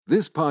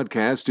This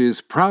podcast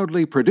is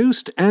proudly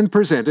produced and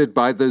presented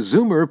by the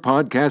Zoomer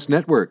Podcast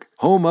Network,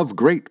 home of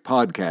great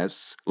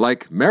podcasts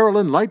like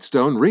Marilyn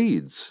Lightstone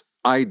Reads,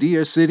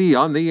 Idea City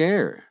on the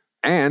Air,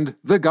 and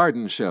The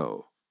Garden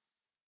Show.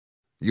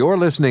 You're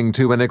listening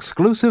to an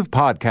exclusive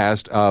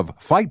podcast of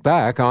Fight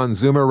Back on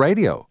Zoomer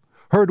Radio,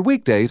 heard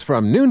weekdays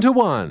from noon to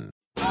 1.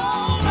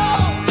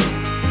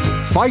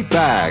 Fight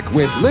Back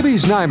with Libby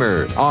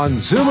Znaimer on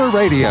Zoomer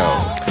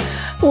Radio.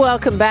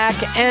 Welcome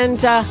back,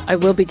 and I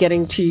will be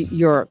getting to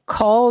your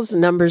calls.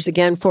 Numbers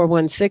again,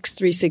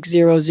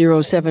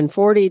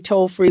 416-360-0740,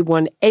 toll-free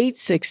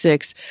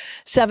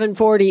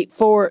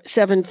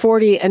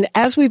 1-866-740-4740. And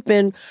as we've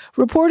been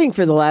reporting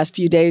for the last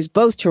few days,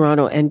 both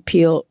Toronto and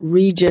Peel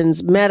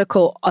regions'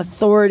 medical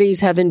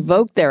authorities have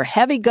invoked their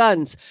heavy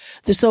guns,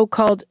 the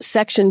so-called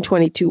Section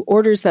 22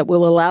 orders that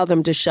will allow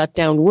them to shut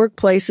down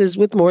workplaces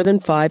with more than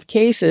 5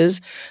 cases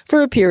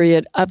for a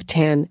period of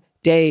 10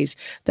 days.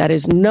 That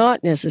is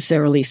not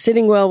necessarily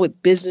sitting well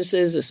with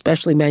businesses,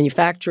 especially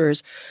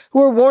manufacturers,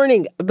 who are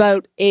warning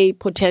about a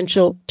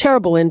potential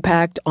terrible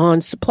impact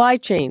on supply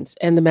chains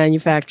and the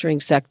manufacturing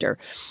sector.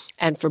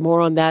 And for more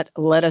on that,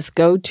 let us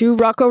go to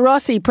Rocco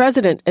Rossi,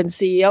 President and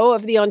CEO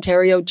of the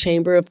Ontario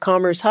Chamber of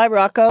Commerce. Hi,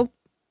 Rocco.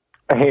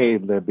 Hey,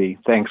 Libby.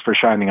 Thanks for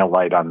shining a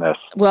light on this.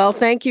 Well,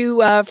 thank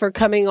you for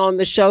coming on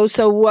the show.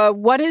 So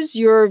what is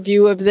your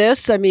view of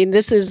this? I mean,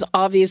 this is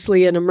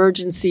obviously an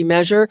emergency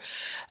measure,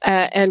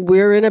 and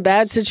we're in a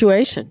bad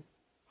situation.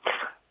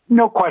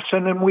 No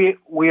question. And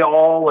we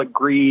all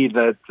agree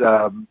that,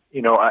 to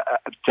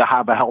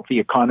have a healthy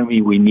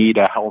economy, we need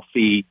a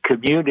healthy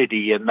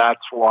community. And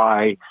that's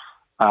why,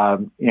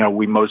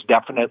 we most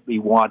definitely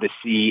want to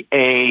see,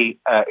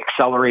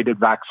 accelerated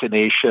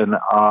vaccination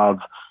of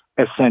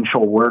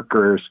essential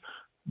workers,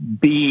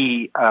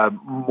 be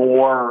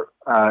more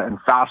and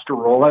faster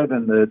rollout,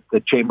 and the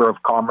Chamber of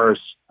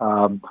Commerce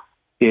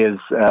is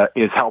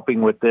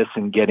helping with this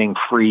and getting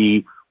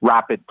free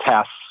rapid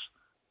tests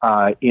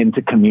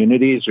into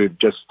communities. We've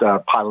just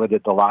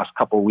piloted the last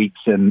couple of weeks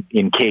in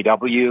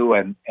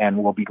KW, and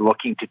we'll be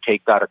looking to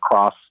take that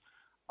across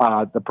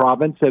the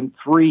province. And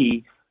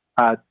 3,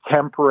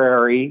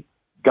 temporary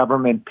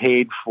government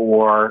paid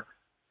for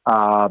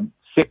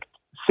sick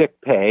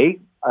pay,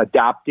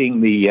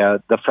 adapting the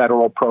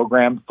federal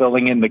program,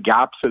 filling in the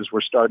gaps as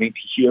we're starting to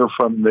hear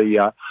from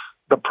the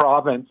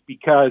province.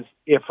 Because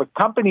if a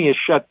company is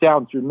shut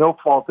down through no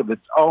fault of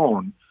its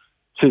own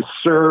to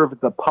serve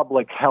the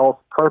public health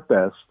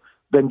purpose,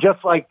 then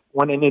just like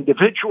when an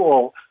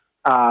individual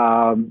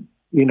is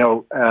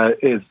no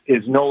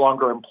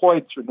longer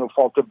employed through no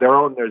fault of their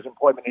own, there's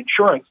employment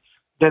insurance,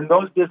 then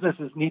those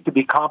businesses need to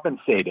be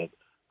compensated.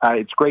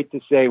 It's great to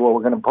say, well,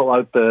 we're going to pull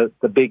out the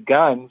big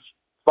guns.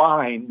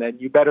 Fine, then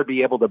you better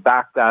be able to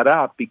back that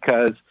up,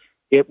 because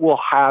it will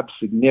have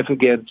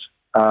significant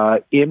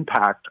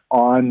impact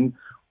on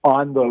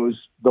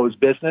those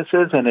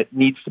businesses, and it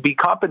needs to be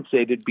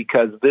compensated,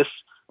 because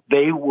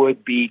they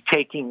would be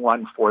taking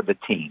one for the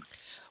team.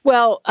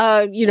 Well,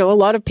 a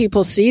lot of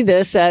people see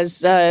this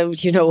as a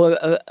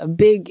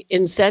big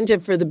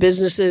incentive for the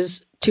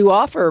businesses to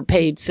offer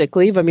paid sick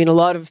leave. I mean, a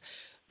lot of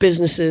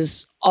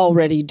businesses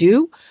already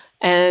do,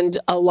 and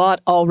a lot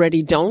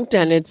already don't.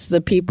 And it's the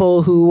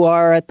people who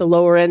are at the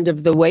lower end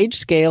of the wage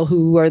scale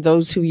who are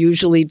those who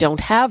usually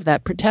don't have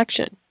that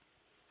protection.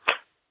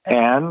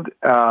 And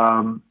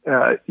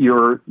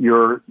you're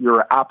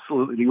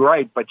absolutely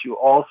right. But you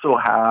also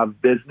have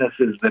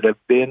businesses that have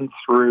been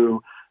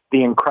through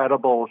the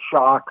incredible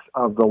shocks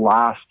of the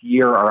last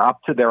year, are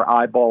up to their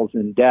eyeballs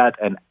in debt,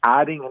 and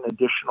adding an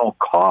additional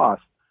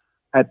cost.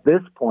 At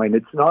this point,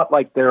 it's not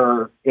like there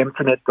are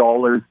infinite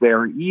dollars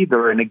there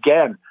either. And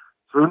again,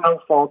 through no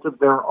fault of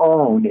their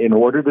own, in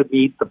order to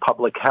meet the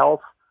public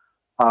health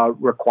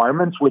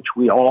requirements, which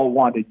we all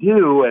want to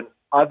do, and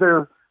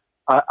other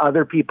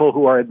people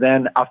who are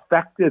then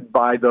affected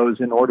by those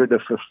in order to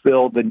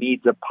fulfill the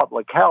needs of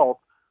public health,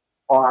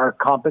 are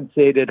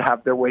compensated,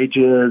 have their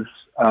wages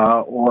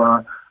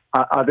or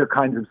other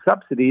kinds of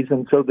subsidies.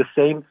 And so the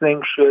same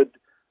thing should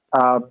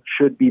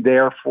be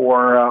there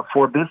for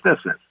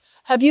businesses.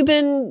 Have you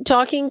been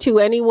talking to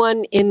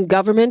anyone in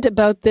government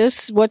about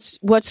this? What's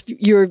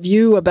your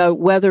view about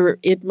whether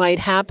it might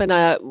happen?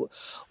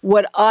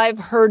 What I've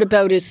heard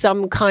about is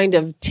some kind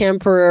of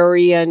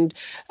temporary and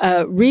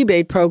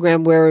rebate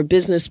program where a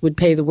business would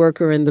pay the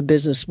worker and the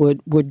business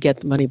would get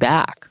the money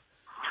back.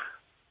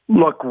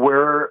 Look,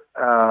 we're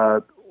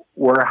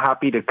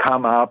happy to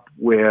come up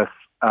with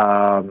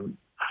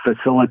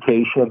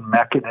facilitation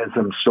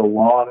mechanisms, so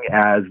long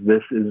as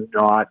this is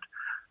not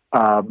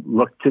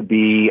look to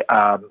be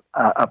a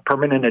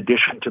permanent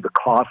addition to the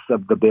costs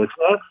of the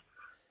business.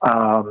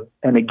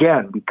 And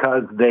again,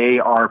 because they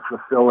are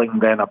fulfilling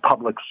then a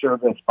public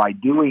service by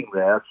doing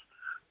this,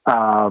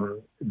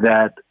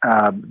 that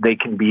they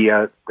can be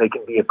a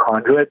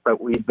conduit.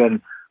 But we've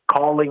been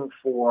calling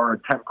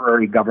for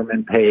temporary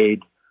government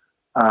paid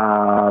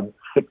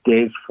sick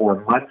days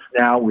for months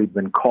now. We've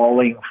been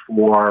calling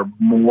for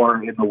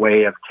more in the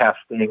way of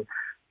testing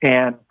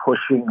and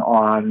pushing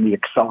on the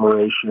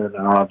acceleration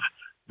of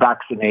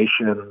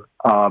vaccination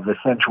of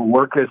essential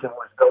workers, and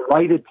was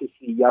delighted to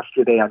see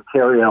yesterday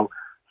Ontario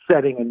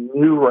setting a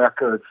new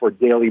record for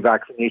daily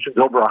vaccinations,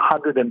 over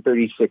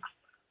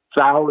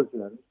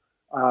 136,000.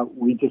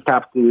 We just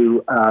have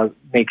to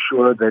make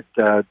sure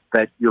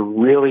that you're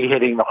really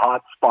hitting the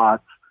hot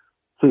spots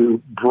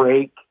to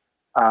break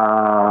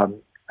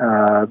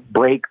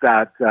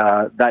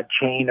that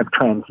chain of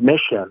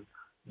transmission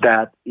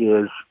that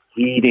is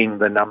feeding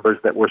the numbers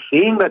that we're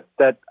seeing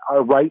that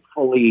are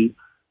rightfully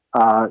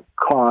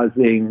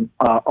causing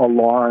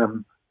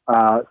alarm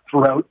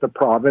throughout the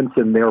province,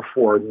 and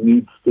therefore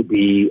needs to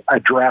be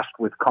addressed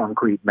with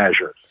concrete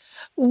measures.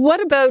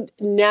 What about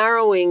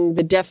narrowing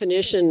the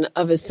definition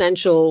of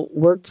essential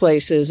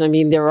workplaces? I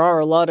mean, there are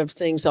a lot of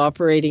things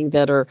operating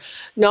that are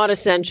not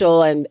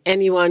essential, and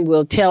anyone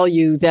will tell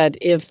you that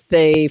if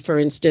they, for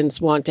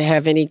instance, want to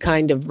have any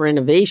kind of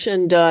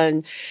renovation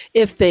done,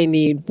 if they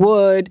need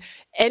wood,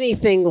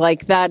 anything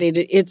like that,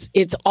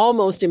 it's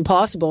almost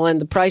impossible,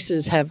 and the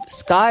prices have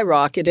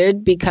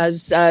skyrocketed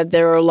because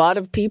there are a lot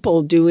of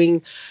people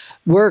doing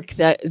work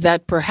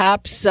that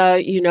perhaps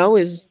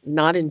is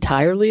not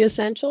entirely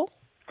essential.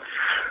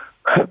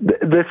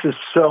 This is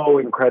so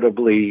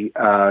incredibly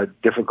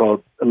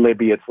difficult,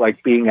 Libby. It's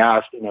like being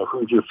asked,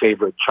 who's your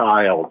favorite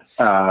child?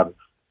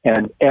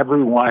 And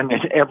everyone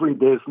and every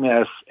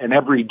business and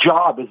every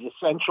job is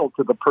essential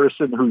to the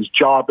person whose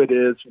job it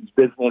is, whose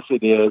business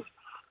it is,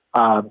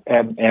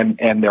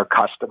 and their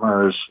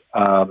customers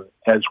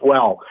as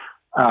well.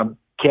 Can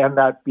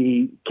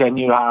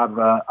you have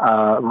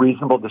a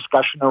reasonable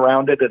discussion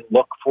around it and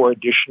look for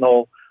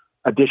additional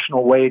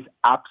ways?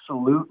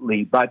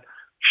 Absolutely. But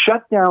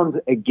shutdowns,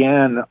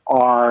 again,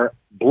 are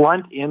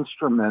blunt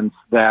instruments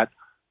that,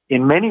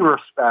 in many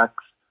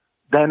respects,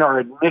 then are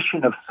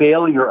admission of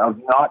failure of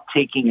not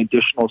taking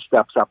additional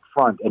steps up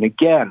front. And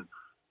again,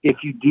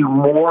 if you do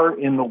more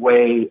in the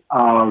way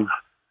of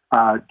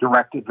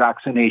directed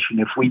vaccination,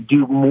 if we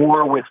do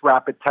more with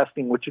rapid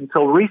testing, which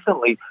until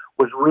recently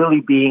was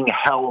really being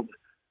held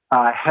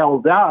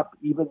up,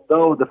 even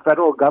though the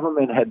federal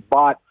government had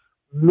bought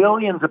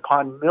millions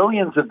upon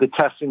millions of the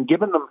tests and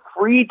given them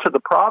free to the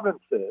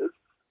provinces,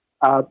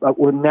 but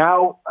we're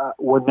now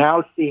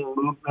seeing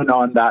movement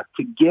on that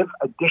to give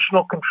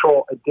additional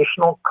control,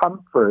 additional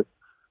comfort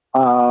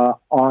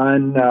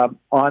on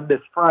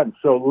this front.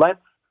 So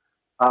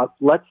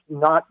let's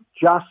not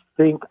just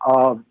think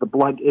of the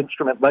blunt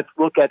instrument. Let's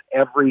look at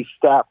every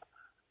step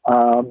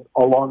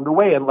along the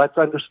way, and let's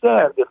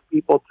understand if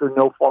people, through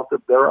no fault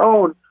of their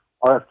own,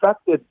 are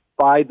affected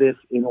by this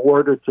in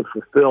order to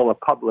fulfill a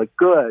public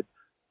good,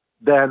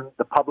 then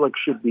the public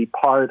should be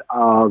part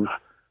of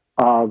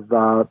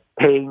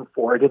paying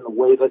for it in the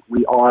way that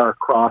we are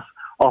across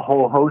a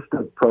whole host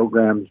of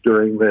programs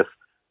during this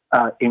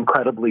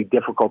incredibly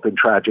difficult and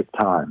tragic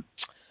time.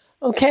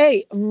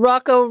 Okay,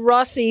 Rocco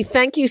Rossi,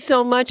 thank you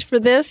so much for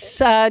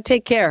this.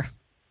 Take care.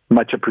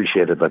 Much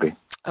appreciated, Libby.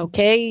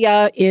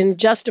 Okay, in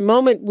just a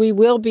moment, we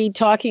will be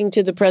talking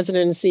to the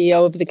president and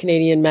CEO of the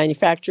Canadian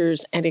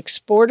Manufacturers and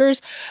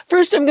Exporters.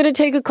 First, I'm going to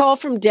take a call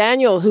from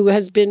Daniel, who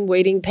has been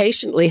waiting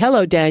patiently.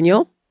 Hello,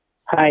 Daniel.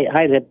 Hi,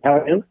 Libby. How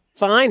are you?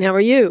 Fine. How are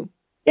you?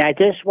 Yeah, I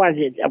just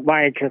wanted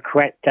to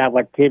correct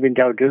what Steven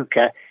Del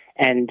Duca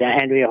and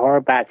Andrea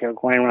Horvath are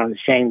going around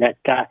saying that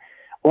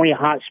only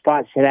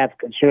hotspots that have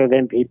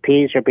conservative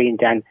MPPs are being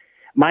done.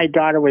 My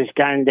daughter was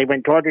done. They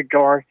went door to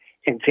door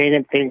in Jane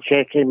and Finch.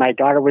 My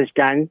daughter was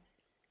done.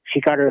 She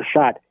got her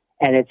shot.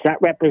 And it's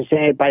not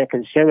represented by a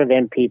conservative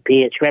MPP.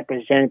 It's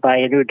represented by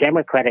a New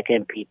Democratic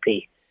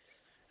MPP.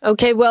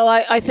 Okay, well,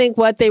 I think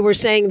what they were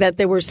saying, that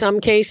there were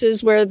some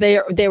cases where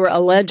they were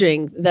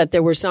alleging that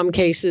there were some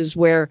cases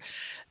where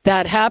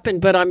that happened.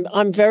 But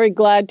I'm very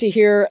glad to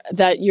hear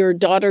that your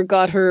daughter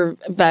got her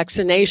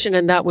vaccination,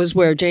 and that was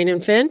where, Jane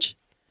and Finch?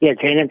 Yeah,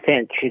 Jane and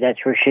Finch.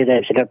 That's where she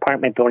lives, an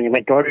apartment building.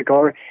 Went door to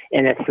door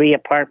in the 3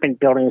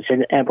 apartment buildings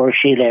where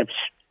she lives.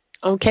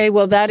 Okay,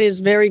 well, that is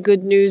very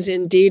good news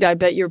indeed. I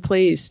bet you're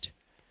pleased.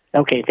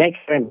 Okay, thanks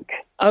very much.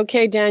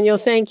 Okay, Daniel,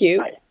 thank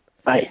you.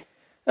 Bye.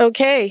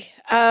 Okay,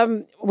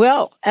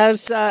 well,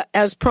 as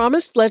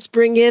promised, let's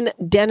bring in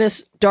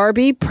Dennis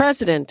Darby,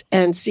 President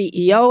and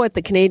CEO at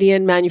the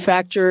Canadian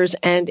Manufacturers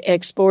and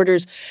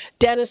Exporters.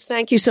 Dennis,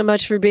 thank you so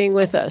much for being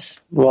with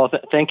us. Well,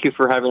 thank you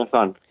for having us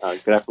on.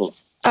 Good afternoon.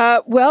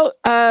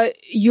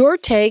 Your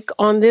take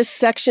on this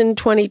Section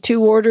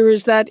 22 order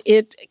is that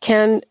it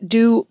can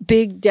do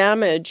big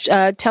damage.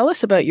 Tell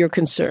us about your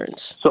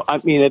concerns. So,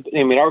 our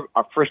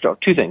first of all,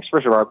 2 things.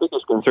 First of all, our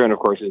biggest concern, of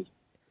course,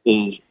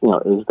 is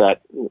that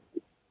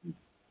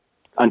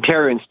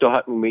Ontarians still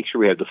have to make sure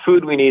we have the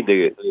food we need,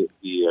 the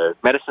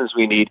medicines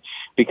we need,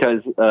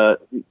 because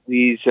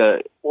these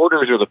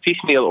orders, or the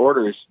piecemeal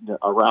orders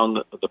around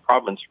the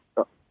province,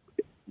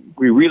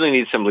 we really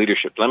need some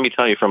leadership. Let me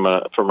tell you, from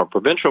a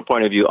provincial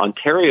point of view,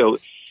 Ontario,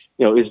 is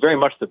very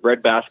much the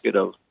breadbasket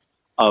of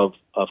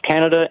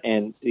Canada,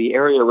 and the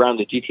area around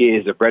the GTA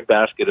is the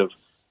breadbasket of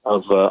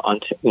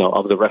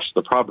the rest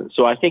of the province.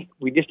 So I think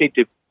we just need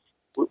to.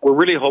 We're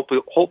really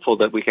hopeful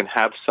that we can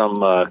have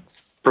some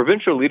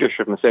provincial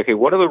leadership and say, okay,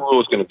 what are the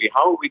rules going to be?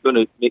 How are we going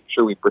to make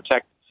sure we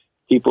protect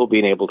people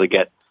being able to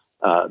get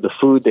the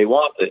food they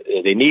want,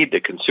 they need, the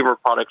consumer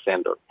products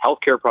and the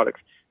healthcare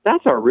products?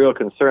 That's our real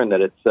concern.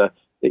 That it's that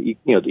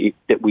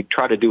we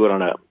try to do it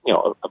on a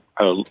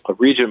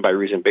region by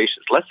region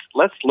basis.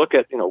 Let's look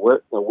at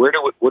who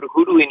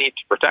do we need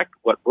to protect?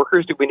 What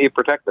workers do we need to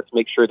protect? Let's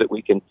make sure that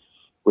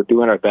we're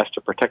doing our best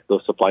to protect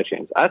those supply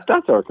chains.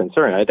 That's our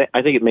concern.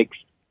 I think it makes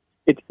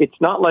it's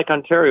not like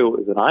Ontario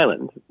is an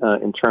island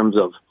in terms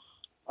of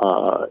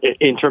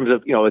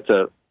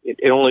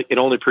it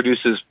only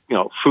produces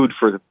food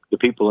for the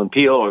people in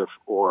Peel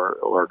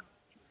or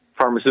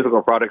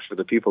pharmaceutical products for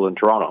the people in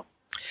Toronto.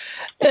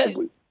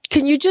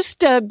 Can you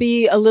just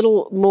be a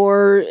little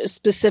more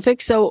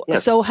specific? So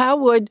how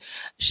would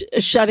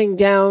shutting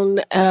down,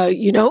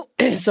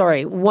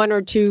 one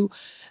or two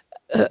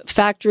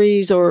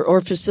factories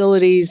or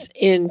facilities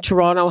in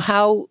Toronto,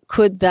 how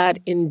could that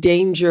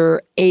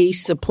endanger a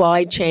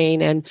supply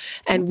chain?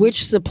 And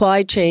which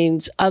supply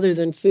chains other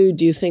than food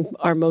do you think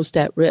are most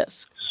at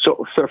risk?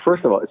 So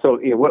first of all,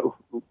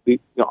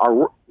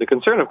 the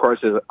concern, of course,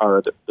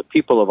 are the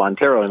people of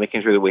Ontario and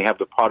making sure that we have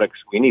the products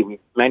we need.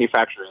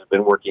 Manufacturers have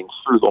been working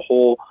through the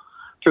whole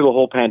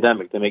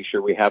pandemic to make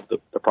sure we have the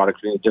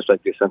products we need, just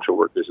like the essential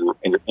workers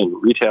in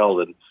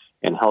retail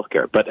and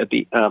healthcare. But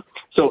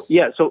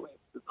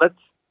let's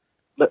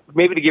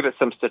maybe to give it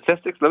some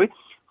statistics, Libby.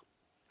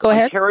 Go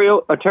ahead.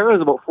 Ontario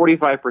is about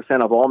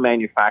 45% of all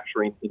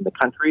manufacturing in the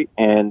country,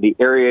 and the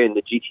area in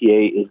the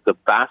GTA is the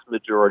vast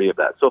majority of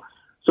that. So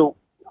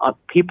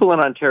people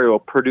in Ontario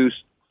produce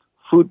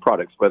food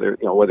products, whether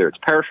it's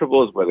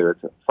perishables, whether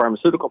it's a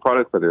pharmaceutical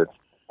product, whether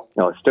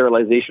it's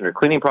sterilization or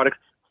cleaning products,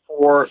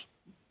 for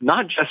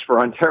not just for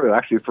Ontario,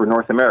 actually for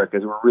North America,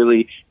 because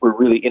we're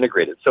really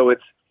integrated. So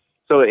it's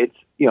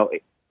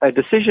a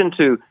decision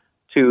to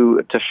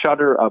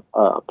shutter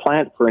a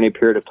plant for any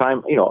period of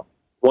time.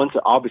 Once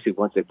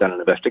they've done an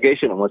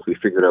investigation and once we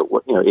figured out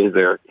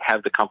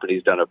have the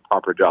companies done a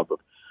proper job of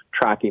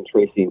tracking,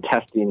 tracing,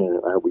 testing,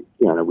 and are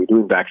we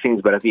doing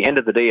vaccines? But at the end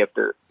of the day, if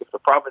the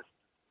province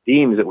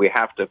deems that we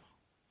have to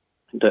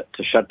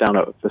shut down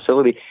a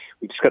facility,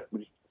 it's at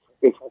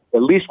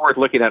least worth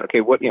looking at. Okay,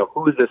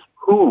 who is this?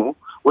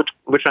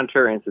 Which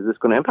Ontarians is this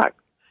going to impact?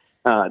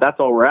 That's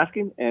all we're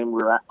asking, and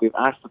we've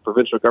asked the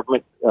provincial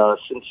government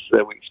since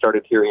we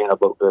started hearing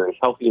about various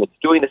health units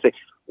doing this.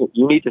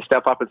 You need to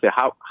step up and say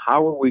how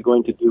are we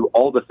going to do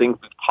all the things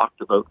we've talked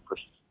about for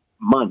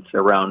months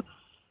around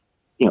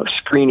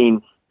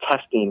screening,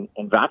 testing,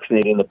 and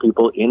vaccinating the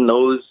people in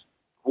those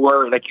who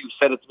are, like you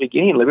said at the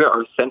beginning, Libby,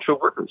 are essential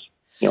workers.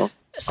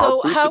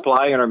 So our food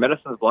supply and our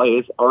medicine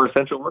supply are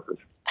essential workers.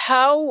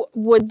 How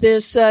would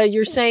this?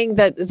 You're saying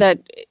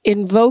that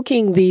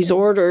invoking these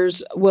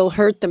orders will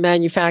hurt the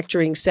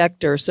manufacturing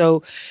sector.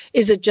 So,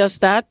 is it just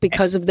that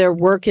because of their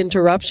work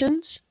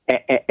interruptions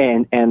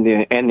and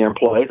the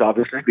employees,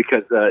 obviously,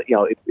 because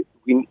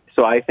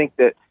So I think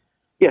that.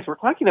 Yes, we're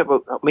talking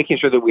about making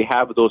sure that we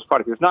have those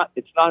products.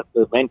 It's not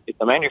the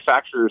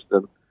manufacturers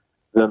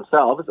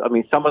themselves. I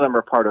mean, some of them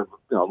are part of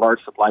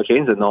large supply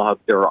chains, and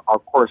there are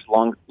of course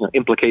long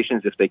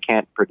implications if they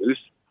can't produce,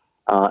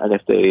 and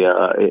if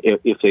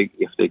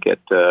they get.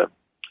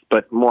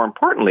 But more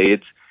importantly,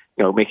 it's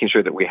making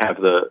sure that we have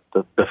the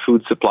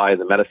food supply,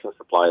 the medicine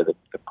supply, the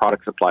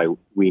product supply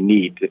we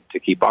need to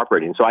keep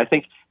operating. So I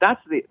think that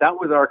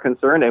was our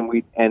concern, and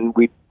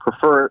we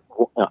prefer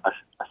a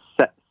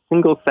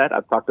single set.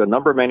 I've talked to a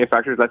number of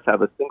manufacturers. Let's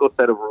have a single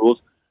set of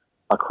rules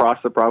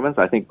across the province.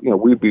 I think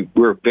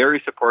we're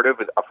very supportive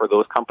for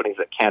those companies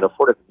that can't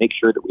afford it to make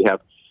sure that we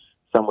have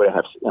some way to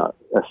have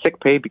a sick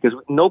pay, because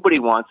nobody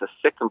wants a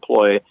sick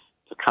employee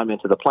to come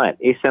into the plant,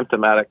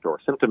 asymptomatic or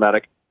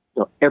symptomatic.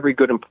 Every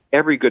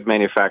good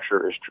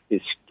manufacturer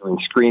is doing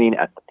screening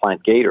at the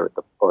plant gate or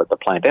at the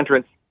plant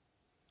entrance.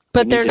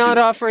 But they're not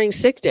offering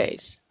sick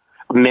days.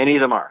 Many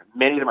of them are.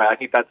 I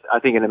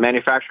think in the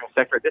manufacturing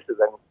sector, this is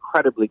an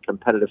incredibly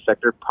competitive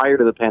sector. Prior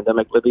to the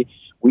pandemic, Libby,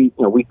 we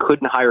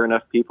couldn't hire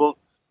enough people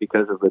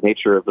because of the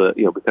nature of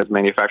because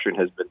manufacturing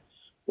has been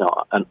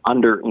an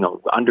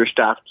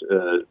understaffed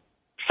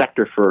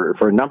sector for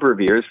a number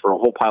of years for a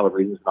whole pile of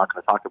reasons we're not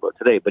going to talk about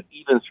today. But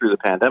even through the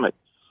pandemic,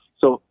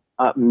 so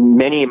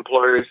many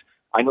employers.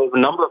 I know a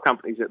number of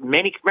companies.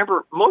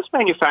 Remember, most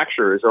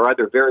manufacturers are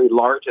either very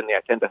large and they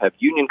tend to have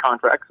union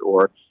contracts,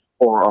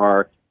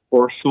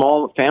 or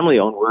small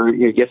family-owned, where,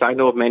 yes, I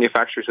know of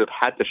manufacturers who have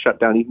had to shut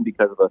down even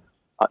because of a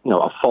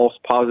false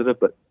positive,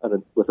 but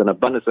with an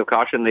abundance of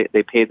caution,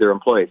 they paid their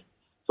employees.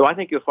 So I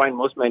think you'll find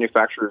most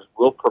manufacturers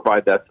will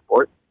provide that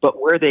support. But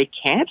where they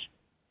can't,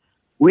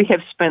 we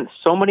have spent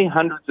so many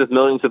hundreds of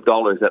millions of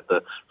dollars at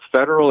the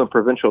federal and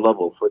provincial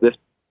level for this.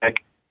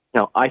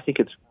 I think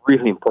it's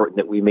really important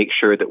that we make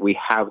sure that we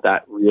have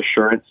that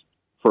reassurance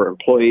for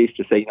employees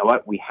to say,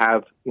 we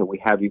have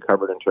you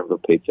covered in terms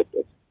of paid sick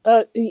days.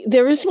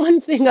 There is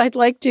one thing I'd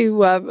like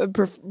to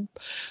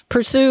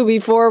pursue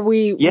before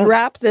we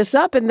wrap this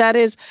up, and that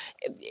is,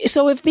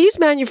 so if these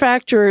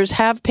manufacturers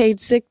have paid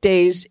sick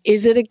days,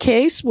 is it a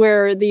case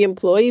where the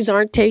employees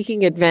aren't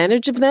taking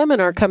advantage of them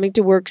and are coming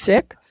to work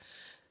sick?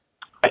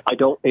 I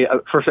don't.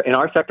 First, in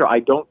our sector,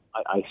 I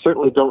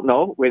certainly don't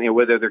know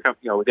whether they're.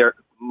 There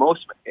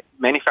most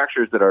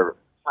manufacturers that are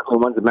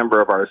certainly one's a member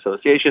of our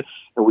association,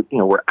 and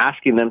we're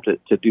asking them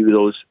to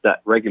do that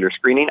regular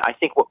screening. I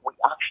think what we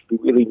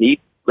actually really need,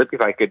 Libby,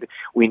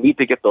 we need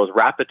to get those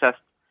rapid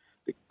tests.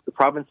 The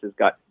province has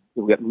got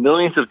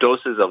millions of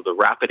doses of the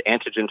rapid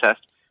antigen test.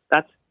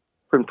 That's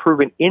been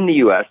proven in the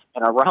U.S.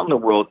 and around the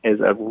world as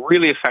a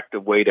really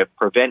effective way to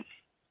prevent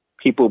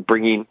people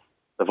bringing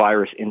the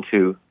virus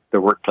into the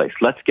workplace.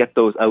 Let's get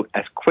those out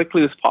as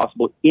quickly as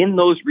possible in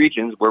those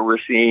regions where we're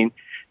seeing,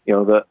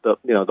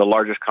 the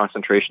largest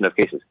concentration of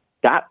cases.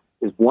 That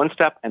is one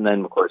step, and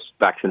then of course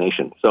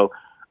vaccination. So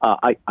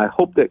I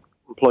hope that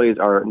employees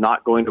are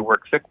not going to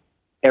work sick.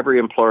 Every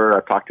employer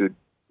I've talked to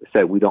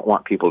said we don't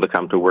want people to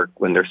come to work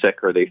when they're sick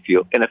or they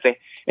feel, and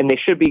they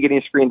should be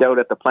getting screened out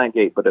at the plant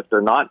gate. But if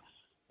they're not,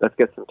 let's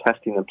get some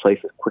testing in place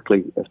as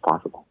quickly as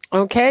possible.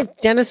 Okay,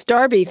 Dennis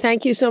Darby,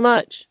 thank you so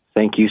much.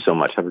 Thank you so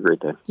much. Have a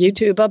great day. You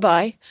too.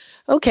 Bye-bye.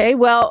 Okay,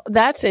 well,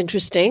 that's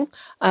interesting.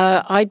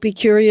 I'd be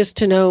curious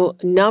to know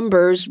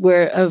numbers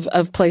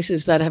of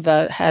places that have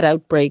had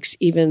outbreaks,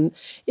 even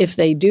if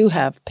they do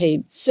have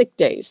paid sick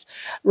days.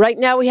 Right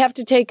now, we have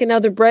to take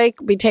another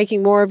break. We'll be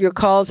taking more of your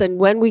calls. And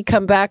when we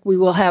come back, we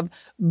will have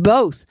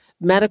both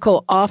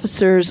medical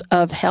officers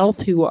of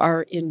health who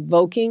are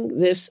invoking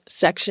this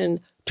Section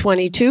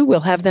 22.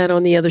 We'll have that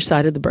on the other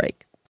side of the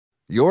break.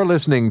 You're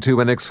listening to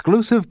an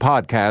exclusive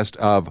podcast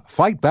of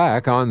Fight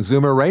Back on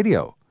Zoomer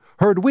Radio.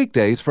 Heard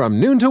weekdays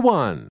from noon to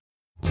 1.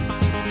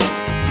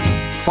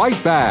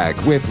 Fight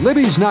Back with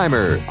Libby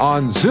Znaimer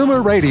on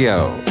Zoomer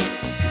Radio.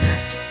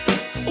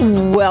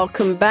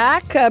 Welcome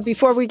back.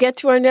 Before we get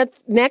to our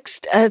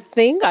next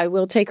thing, I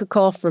will take a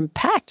call from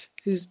Pat,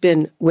 who's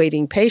been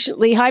waiting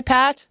patiently. Hi,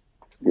 Pat.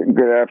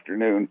 Good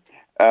afternoon.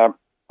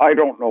 I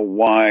don't know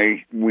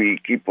why we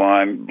keep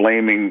on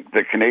blaming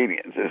the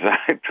Canadians. As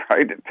I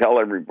tried to tell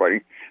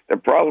everybody, the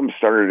problem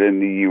started in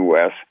the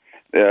U.S.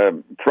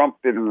 Trump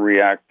didn't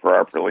react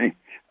properly.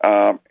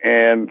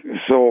 And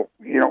so,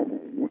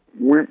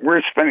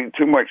 we're spending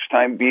too much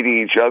time beating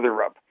each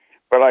other up.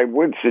 But I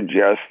would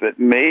suggest that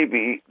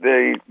maybe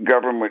the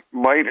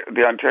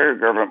Ontario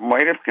government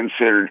might have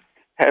considered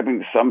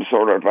having some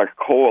sort of a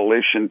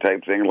coalition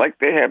type thing, like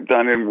they have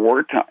done in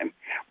wartime,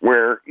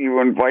 where you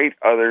invite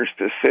others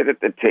to sit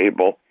at the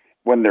table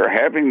when they're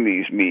having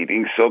these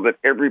meetings so that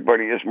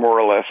everybody is more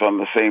or less on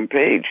the same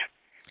page.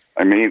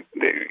 I mean,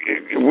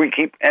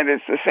 and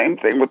it's the same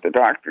thing with the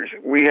doctors.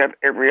 We have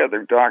every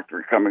other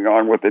doctor coming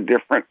on with a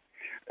different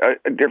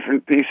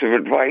piece of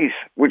advice,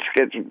 which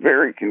gets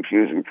very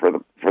confusing for the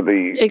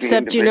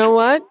Except, you know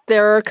what?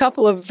 There are a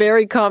couple of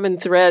very common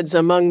threads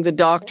among the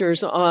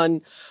doctors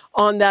on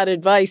that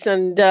advice.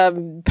 And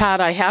Pat,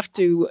 I have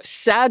to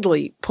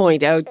sadly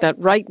point out that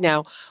right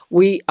now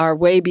we are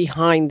way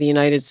behind the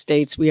United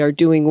States. We are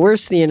doing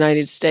worse than the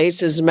United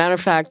States. As a matter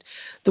of fact,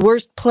 the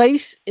worst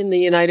place in the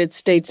United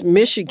States,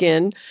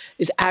 Michigan,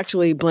 is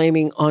actually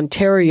blaming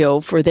Ontario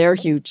for their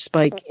huge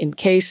spike in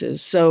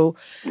cases. So,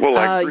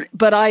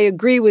 but I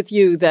agree with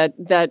you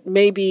that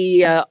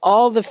maybe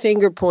all the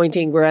finger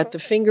pointing, we're at the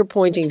finger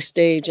pointing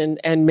stage,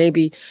 and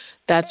maybe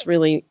that's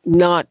really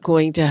not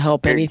going to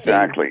help anything.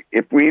 Exactly.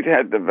 If we'd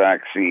had the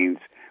vaccines,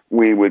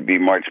 we would be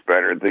much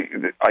better.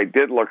 I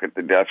did look at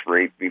the death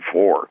rate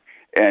before,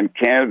 and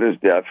Canada's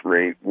death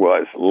rate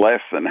was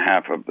less than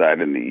half of that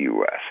in the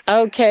U.S.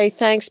 Okay,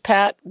 thanks,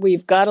 Pat.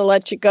 We've got to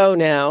let you go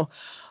now.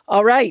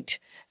 All right.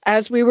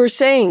 As we were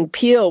saying,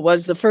 PEEL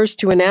was the first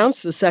to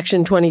announce the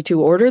Section 22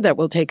 order that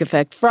will take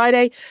effect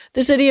Friday.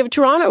 The City of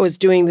Toronto is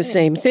doing the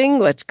same thing.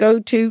 Let's go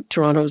to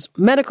Toronto's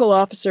Medical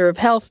Officer of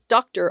Health,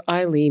 Dr.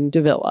 Eileen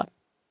de Villa.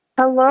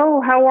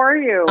 Hello, how are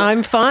you?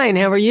 I'm fine.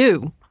 How are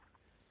you?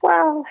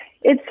 Well,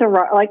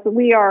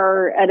 we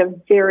are at a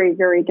very,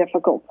 very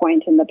difficult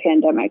point in the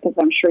pandemic, as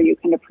I'm sure you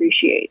can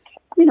appreciate.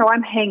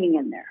 I'm hanging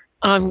in there.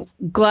 I'm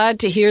glad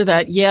to hear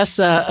that. Yes,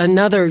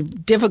 another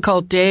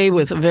difficult day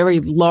with a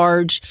very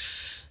large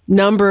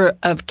number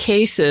of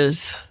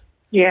cases.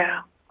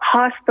 Yeah.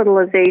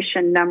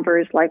 Hospitalization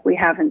numbers like we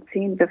haven't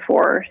seen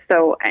before.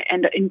 So,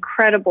 and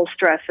incredible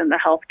stress in the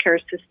healthcare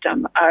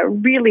system,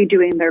 really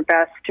doing their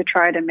best to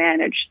try to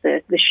manage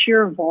the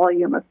sheer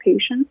volume of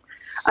patients,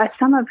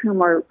 some of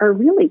whom are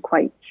really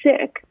quite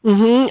sick.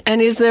 Mm-hmm.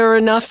 And is there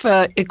enough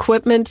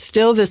equipment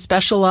still, the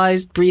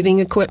specialized breathing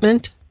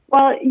equipment?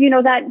 Well,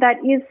 that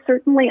is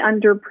certainly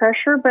under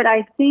pressure, but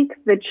I think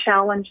the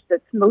challenge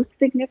that's most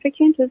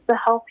significant is the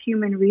health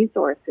human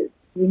resources.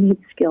 We need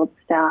skilled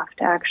staff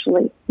to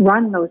actually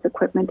run those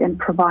equipment and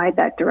provide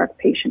that direct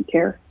patient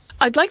care.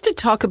 I'd like to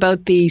talk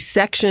about the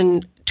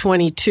Section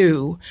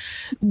 22.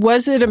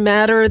 Was it a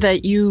matter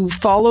that you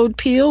followed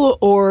PEEL,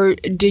 or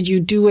did you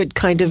do it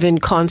kind of in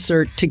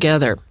concert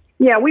together?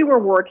 Yeah, we were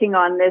working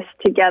on this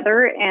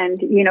together,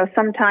 and,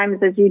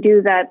 sometimes as you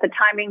do that, the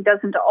timing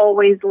doesn't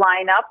always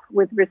line up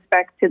with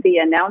respect to the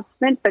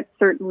announcement, but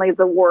certainly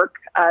the work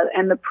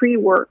and the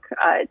pre-work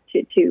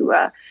to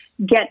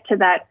get to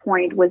that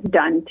point was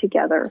done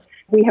together.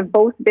 We have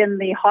both been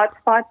the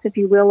hotspots, if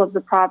you will, of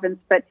the province,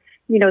 but,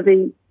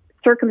 the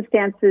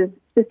circumstances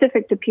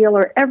specific to Peel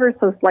are ever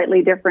so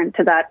slightly different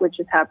to that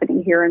which is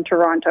happening here in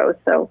Toronto.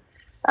 So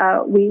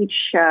we each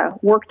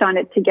worked on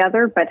it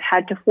together, but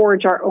had to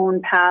forge our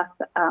own path.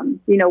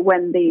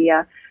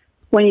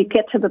 When you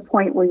get to the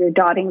point where you're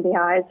dotting the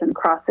I's and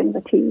crossing the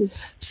T's.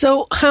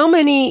 So, how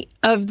many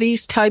of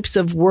these types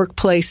of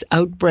workplace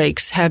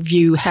outbreaks have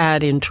you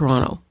had in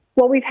Toronto?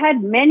 Well, we've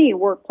had many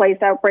workplace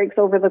outbreaks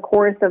over the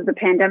course of the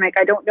pandemic.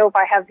 I don't know if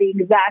I have the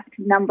exact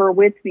number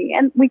with me,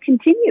 and we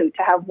continue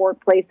to have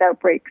workplace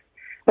outbreaks.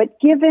 But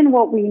given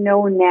what we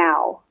know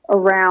now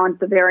around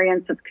the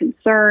variants of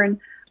concern,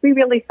 we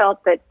really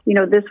felt that,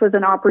 this was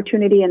an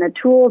opportunity and a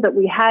tool that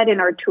we had in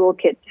our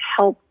toolkit to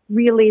help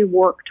really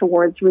work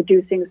towards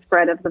reducing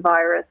spread of the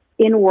virus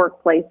in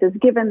workplaces,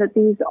 given that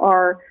these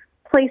are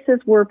places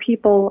where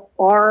people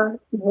are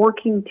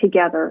working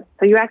together.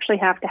 So you actually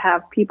have to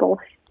have people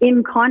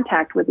in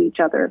contact with each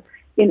other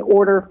in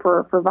order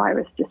for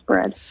virus to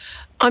spread.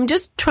 I'm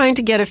just trying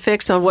to get a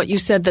fix on what you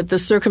said, that the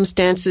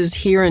circumstances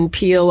here in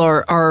Peel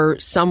are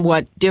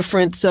somewhat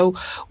different. So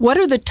what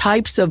are the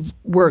types of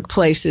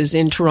workplaces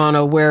in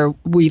Toronto where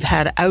we've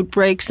had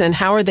outbreaks, and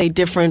how are they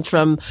different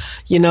from,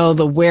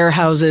 the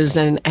warehouses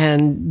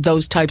and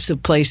those types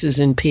of places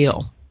in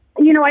Peel?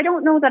 I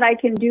don't know that I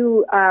can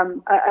do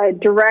a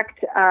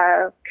direct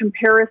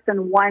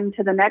comparison one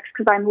to the next,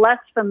 because I'm less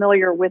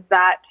familiar with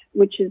that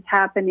which is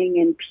happening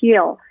in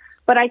Peel.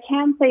 But I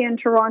can say in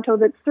Toronto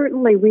that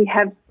certainly we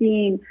have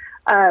seen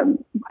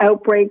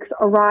outbreaks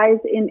arise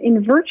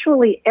in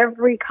virtually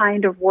every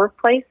kind of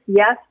workplace.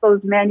 Yes,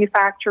 those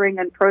manufacturing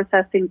and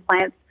processing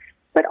plants,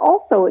 but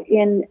also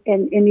in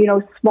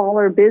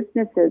smaller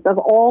businesses of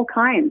all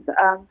kinds,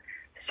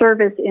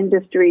 service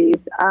industries,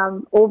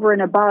 over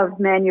and above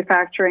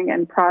manufacturing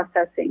and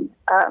processing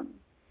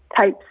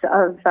types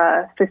of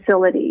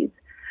facilities.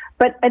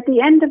 But at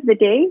the end of the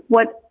day,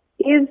 what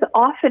is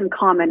often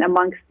common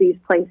amongst these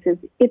places,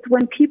 it's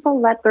when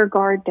people let their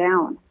guard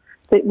down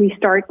that we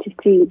start to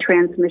see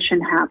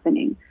transmission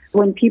happening.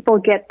 When people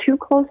get too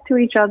close to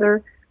each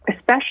other,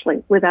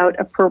 especially without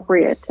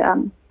appropriate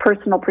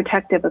personal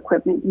protective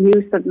equipment,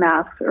 use of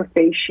masks or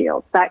face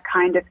shields, that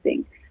kind of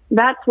thing.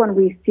 That's when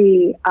we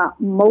see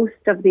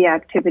most of the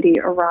activity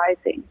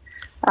arising,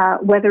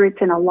 whether it's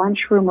in a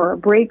lunchroom or a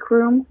break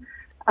room,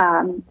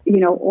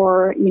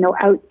 or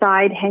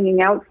outside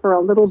hanging out for a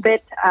little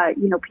bit,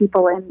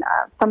 people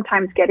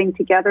sometimes getting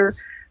together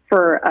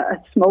for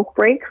a smoke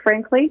break,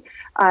 frankly.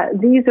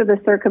 These are the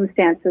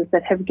circumstances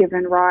that have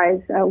given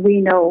rise,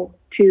 we know,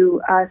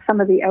 to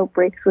some of the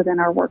outbreaks within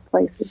our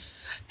workplaces.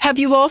 Have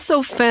you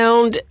also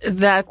found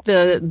that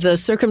the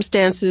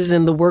circumstances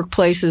in the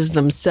workplaces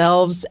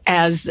themselves,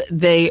 as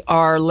they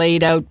are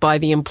laid out by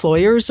the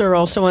employers, are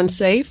also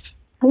unsafe?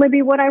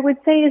 Libby, what I would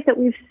say is that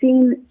we've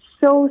seen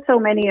so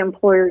many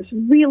employers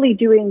really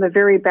doing the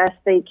very best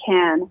they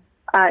can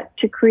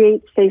to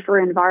create safer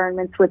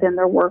environments within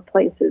their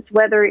workplaces,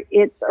 whether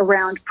it's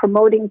around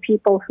promoting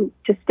people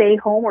to stay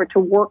home or to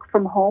work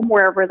from home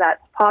wherever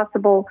that's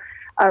possible,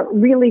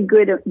 really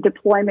good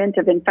deployment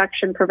of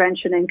infection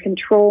prevention and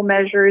control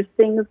measures,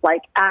 things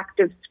like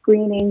active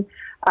screening,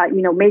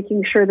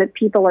 making sure that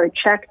people are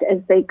checked as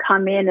they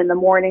come in the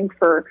morning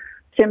for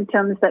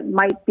symptoms that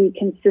might be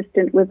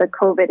consistent with a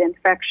COVID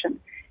infection.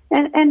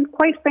 And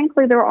quite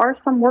frankly, there are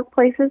some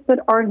workplaces that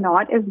are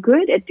not as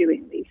good at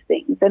doing these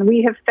things. And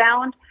we have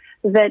found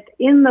that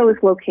in those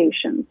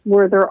locations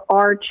where there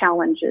are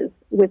challenges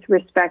with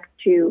respect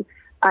to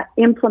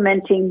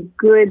implementing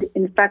good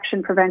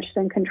infection prevention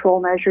and control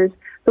measures,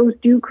 those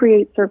do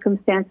create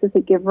circumstances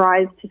that give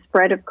rise to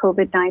spread of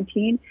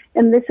COVID-19.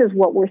 And this is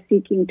what we're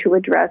seeking to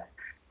address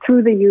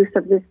through the use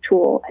of this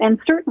tool, and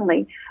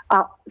certainly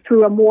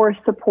through a more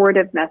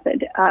supportive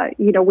method.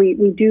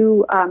 We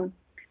do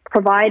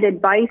provide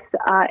advice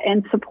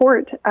and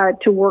support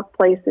to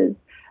workplaces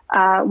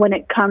when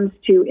it comes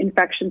to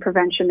infection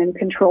prevention and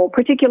control,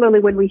 particularly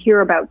when we hear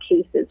about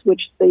cases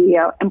which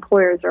the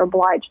employers are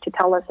obliged to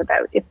tell us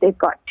about if they've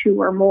got two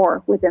or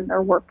more within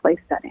their workplace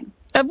setting.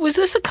 Was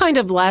this a kind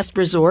of last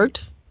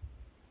resort?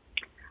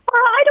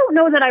 I don't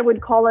know that I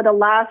would call it a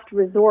last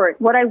resort.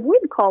 What I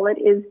would call it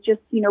is just,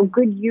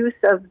 good use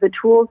of the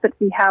tools that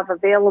we have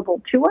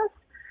available to us.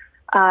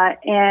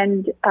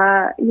 An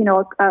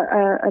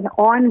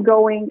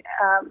ongoing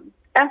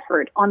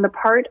effort on the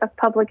part of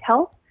public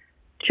health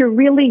to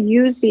really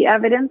use the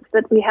evidence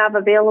that we have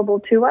available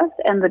to us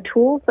and the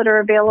tools that are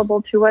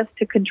available to us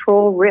to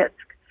control risk.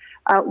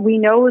 We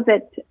know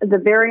that the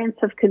variants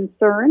of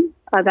concern,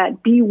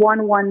 that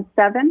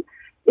B117,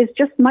 is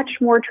just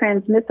much more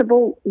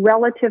transmissible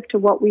relative to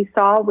what we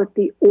saw with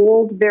the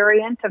old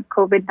variant of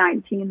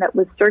COVID-19 that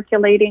was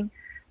circulating.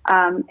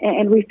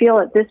 And we feel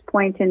at this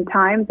point in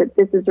time that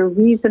this is a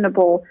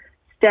reasonable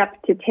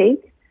step to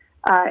take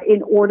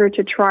in order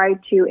to try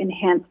to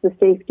enhance the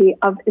safety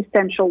of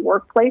essential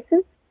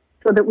workplaces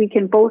so that we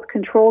can both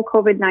control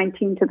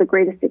COVID-19 to the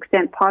greatest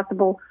extent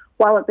possible,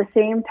 while at the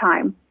same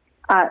time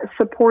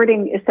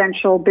supporting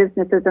essential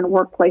businesses and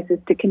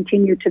workplaces to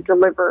continue to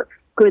deliver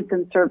goods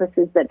and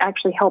services that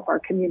actually help our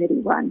community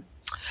run.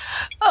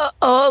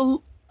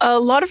 A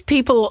lot of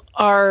people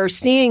are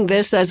seeing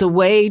this as a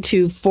way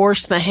to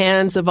force the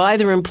hands of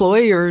either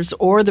employers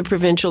or the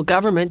provincial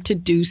government to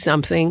do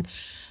something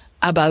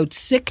about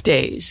sick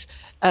days.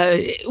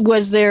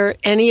 Was there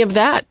any of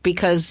that?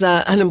 Because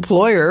an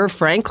employer,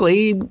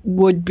 frankly,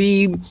 would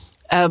be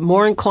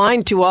more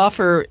inclined to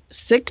offer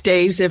sick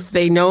days if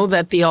they know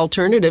that the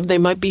alternative, they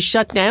might be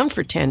shut down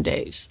for 10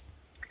 days.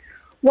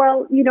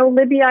 Well,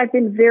 Libby, I've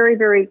been very,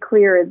 very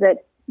clear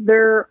that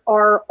there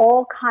are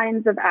all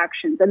kinds of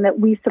actions and that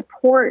we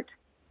support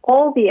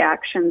all the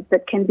actions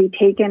that can be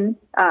taken,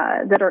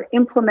 that are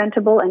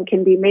implementable and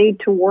can be made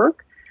to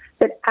work,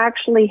 that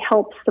actually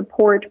help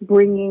support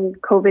bringing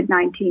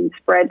COVID-19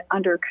 spread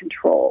under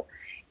control.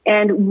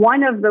 And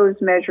one of those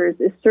measures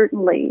is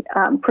certainly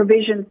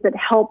provisions that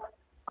help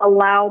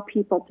allow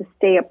people to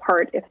stay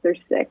apart if they're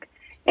sick.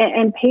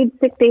 And paid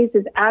sick days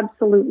is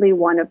absolutely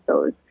one of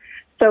those.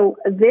 So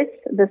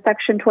the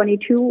Section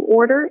 22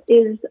 order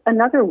is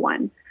another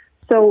one.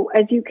 So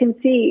as you can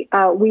see,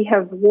 we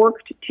have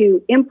worked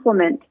to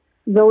implement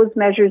those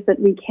measures that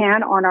we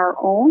can on our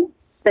own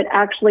that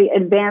actually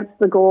advance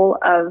the goal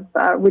of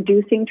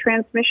reducing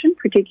transmission,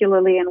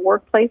 particularly in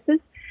workplaces.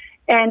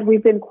 And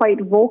we've been quite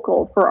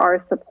vocal for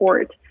our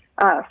support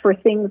for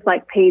things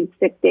like paid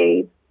sick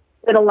days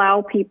that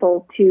allow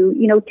people to,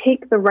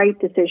 take the right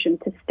decision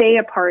to stay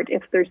apart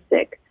if they're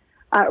sick,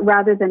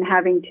 rather than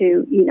having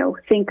to,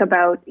 think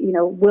about,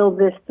 will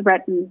this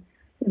threaten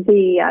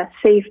the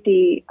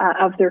safety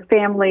of their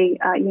family,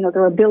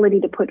 their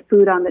ability to put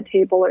food on the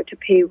table or to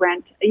pay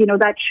rent.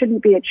 That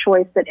shouldn't be a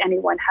choice that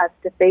anyone has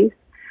to face.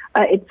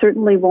 It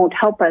certainly won't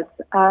help us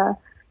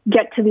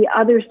get to the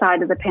other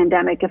side of the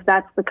pandemic if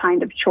that's the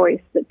kind of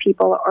choice that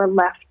people are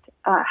left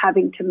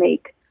having to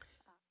make.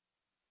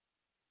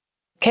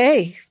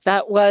 Okay,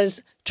 that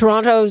was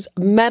Toronto's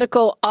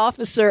Medical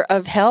Officer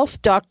of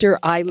Health, Dr.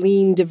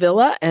 Eileen de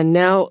Villa. And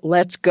now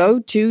let's go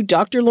to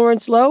Dr.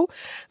 Lawrence Lowe,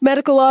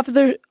 Medical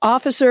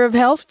Officer of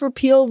Health for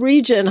Peel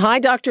Region. Hi,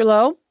 Dr.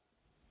 Lowe.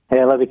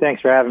 Hey, Libby,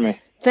 thanks for having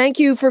me. Thank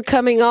you for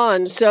coming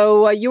on.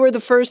 So you were the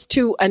first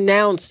to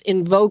announce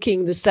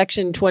invoking the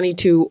Section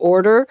 22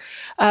 order.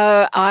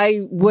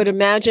 I would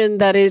imagine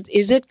that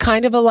is it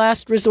kind of a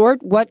last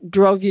resort? What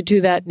drove you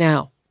to that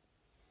now?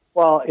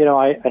 Well,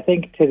 I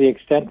think to the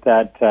extent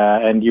that,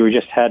 and you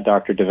just had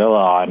Dr. de Villa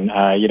on,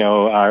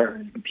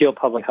 our Peel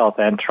Public Health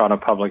and Toronto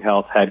Public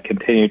Health had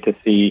continued to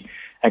see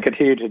and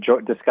continue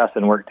to discuss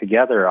and work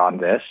together on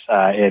this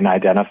in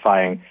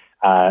identifying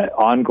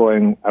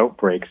ongoing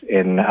outbreaks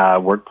in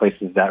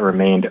workplaces that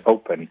remained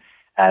open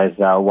as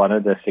one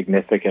of the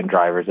significant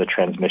drivers of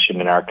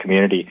transmission in our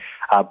community,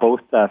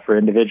 both for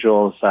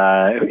individuals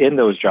in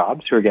those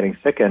jobs who are getting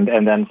sickened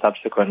and then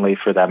subsequently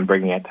for them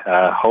bringing it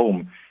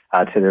home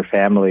to their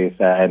families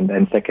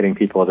and sickening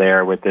people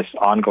there with this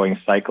ongoing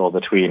cycle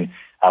between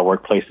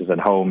workplaces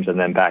and homes and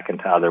then back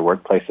into other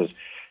workplaces.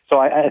 So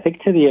I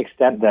think to the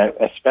extent that,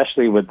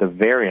 especially with the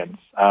variants,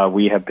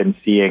 we have been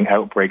seeing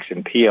outbreaks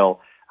in Peel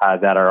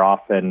that are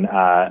often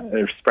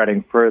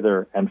spreading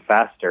further and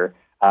faster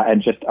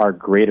and just are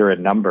greater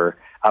in number,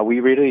 we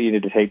really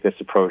needed to take this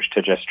approach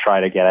to just try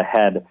to get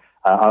ahead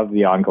of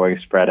the ongoing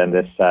spread and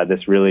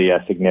this really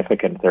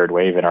significant third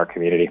wave in our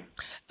community.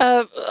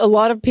 A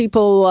lot of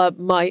people,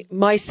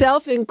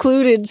 myself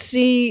included,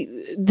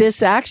 see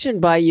this action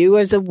by you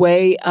as a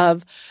way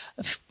of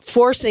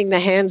forcing the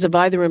hands of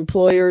either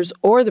employers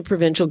or the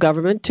provincial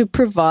government to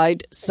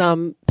provide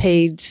some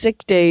paid sick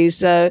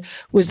days.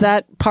 Was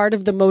that part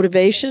of the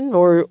motivation,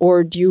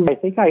 or do you?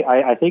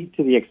 I think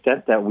to the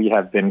extent that we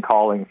have been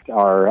calling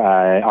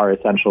our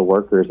essential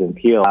workers in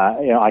Peel,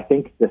 I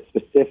think the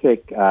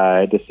specific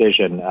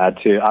decision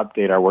to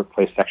update our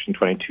workplace Section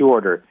 22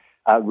 order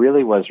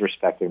really was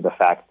respecting the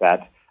fact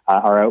that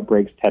our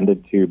outbreaks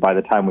tended to, by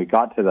the time we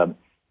got to them,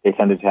 they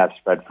tended to have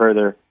spread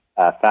further,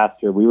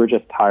 faster. We were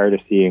just tired of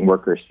seeing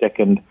workers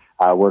sickened,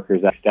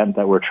 workers at extent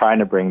that we're trying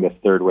to bring this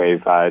third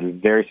wave,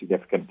 very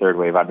significant third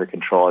wave, under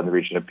control in the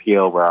region of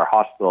Peel, where our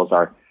hospitals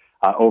are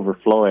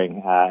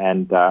overflowing,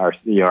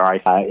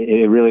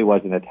 it really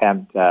was an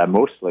attempt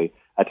mostly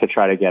to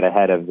try to get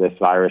ahead of this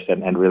virus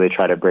and really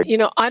try to break.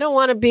 I don't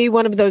want to be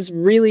one of those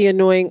really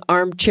annoying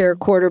armchair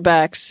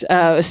quarterbacks,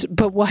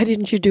 but why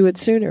didn't you do it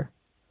sooner?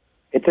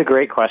 It's a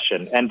great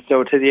question. And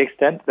so to the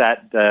extent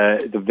that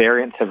the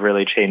variants have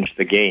really changed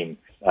the game,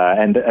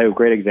 and a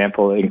great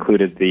example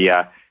included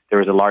there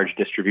was a large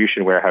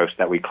distribution warehouse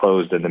that we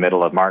closed in the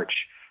middle of March,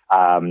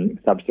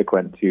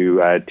 subsequent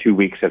to 2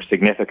 weeks of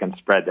significant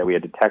spread that we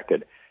had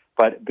detected.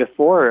 But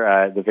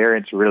before the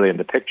variants were really in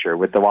the picture,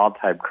 with the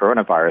wild-type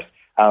coronavirus,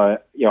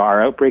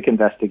 our outbreak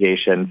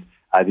investigations,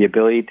 the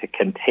ability to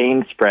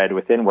contain spread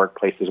within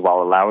workplaces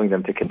while allowing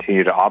them to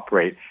continue to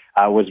operate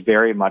was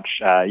very much,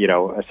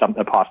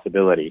 a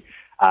possibility.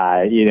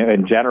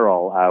 In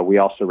general, we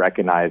also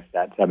recognize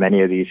that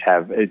many of these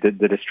have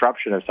the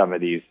disruption of some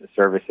of these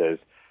services,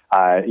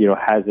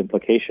 has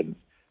implications.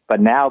 But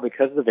now,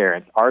 because the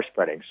variants are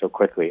spreading so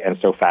quickly and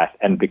so fast,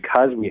 and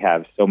because we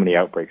have so many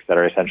outbreaks that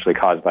are essentially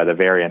caused by the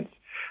variants,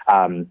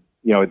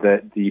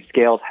 the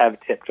scales have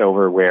tipped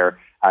over where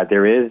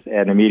there is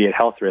an immediate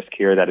health risk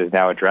here that is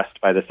now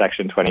addressed by the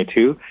Section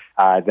 22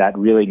 that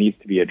really needs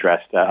to be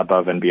addressed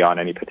above and beyond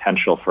any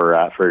potential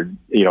for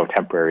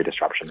temporary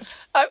disruptions.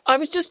 I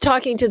was just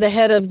talking to the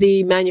head of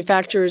the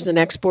Manufacturers and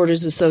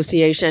Exporters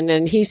Association,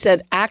 and he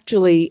said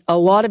actually a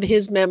lot of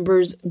his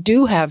members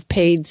do have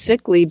paid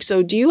sick leave.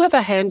 So do you have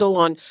a handle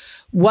on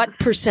what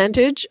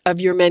percentage of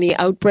your many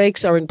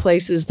outbreaks are in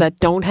places that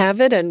don't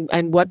have it,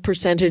 and what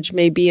percentage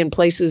may be in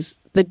places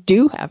that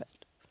do have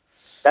it?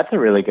 That's a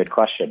really good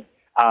question.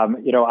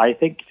 I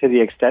think to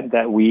the extent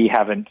that we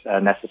haven't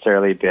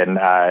necessarily been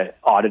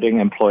auditing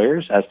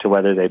employers as to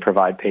whether they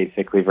provide paid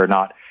sick leave or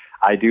not,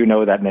 I do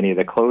know that many of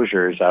the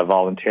closures,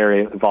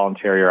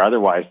 voluntary or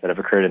otherwise, that have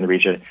occurred in the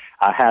region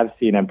have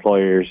seen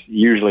employers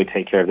usually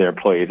take care of their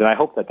employees. And I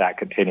hope that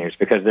continues,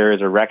 because there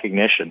is a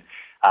recognition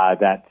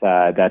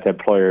that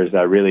employers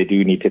really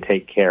do need to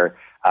take care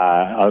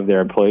of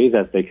their employees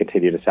as they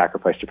continue to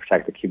sacrifice to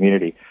protect the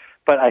community.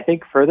 But I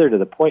think further to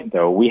the point,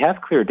 though, we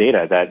have clear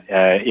data that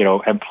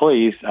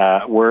employees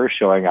were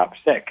showing up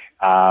sick,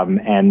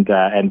 and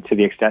to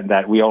the extent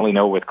that we only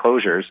know with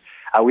closures,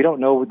 we don't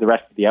know the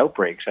rest of the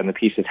outbreaks and the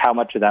pieces, how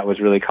much of that was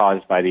really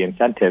caused by the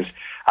incentives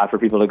for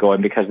people to go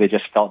in because they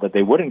just felt that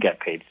they wouldn't get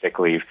paid sick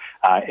leave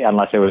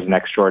unless it was an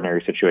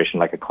extraordinary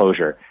situation like a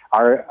closure.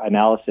 Our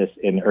analysis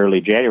in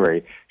early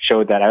January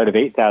showed that out of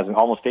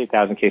almost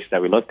 8,000 cases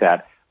that we looked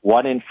at,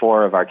 1 in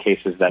 4 of our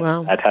cases that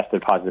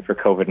tested positive for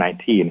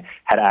COVID-19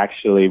 had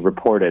actually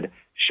reported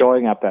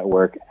showing up at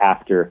work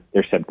after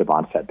their symptom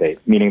onset date,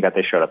 meaning that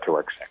they showed up to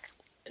work sick.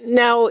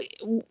 Now,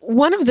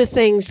 one of the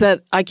things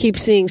that I keep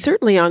seeing,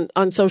 certainly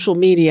on social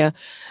media,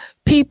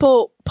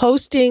 people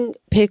posting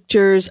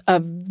pictures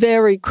of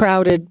very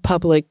crowded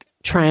public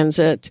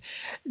transit,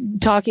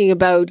 talking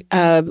about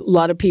a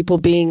lot of people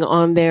being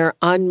on there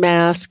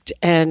unmasked.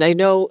 And I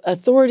know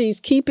authorities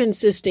keep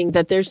insisting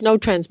that there's no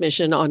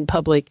transmission on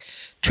public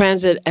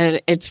transit.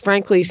 And it's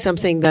frankly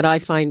something that I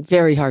find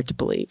very hard to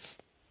believe.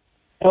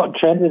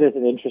 Transit is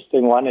an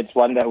interesting one. It's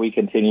one that we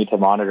continue to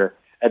monitor.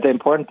 The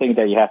important thing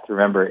that you have to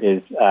remember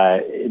is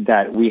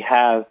that we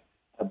have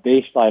a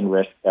baseline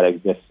risk that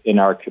exists in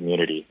our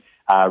community.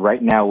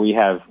 Right now, we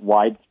have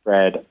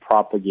widespread,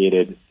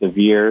 propagated,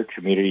 severe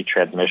community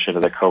transmission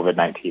of the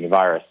COVID-19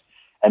 virus.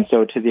 And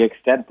so to the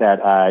extent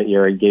that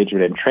your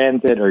engagement in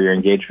transit or your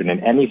engagement in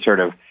any sort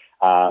of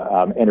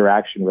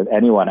interaction with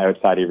anyone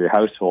outside of your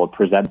household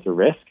presents a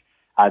risk,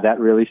 that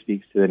really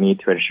speaks to the need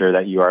to ensure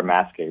that you are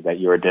masking, that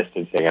you are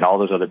distancing, and all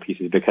those other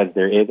pieces, because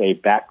there is a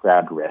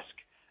background risk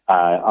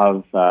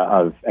of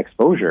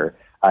exposure,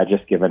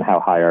 just given how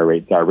high our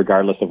rates are,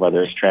 regardless of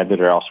whether it's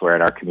transit or elsewhere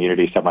in our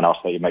community, someone else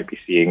that you might be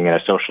seeing in a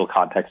social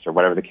context or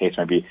whatever the case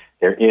might be.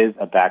 There is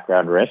a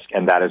background risk,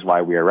 and that is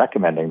why we are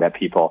recommending that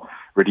people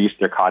reduce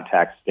their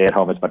contacts, stay at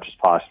home as much as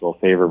possible,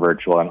 favor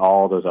virtual, and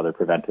all those other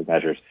preventive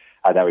measures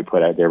that we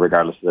put out there,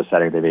 regardless of the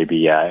setting they may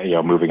be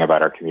moving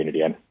about our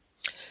community in.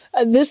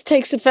 This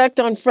takes effect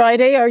on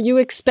Friday. Are you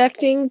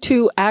expecting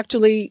to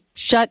actually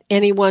shut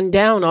anyone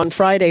down on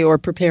Friday or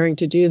preparing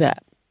to do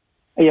that?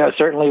 Yeah,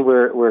 certainly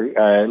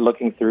we're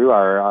looking through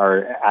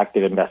our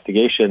active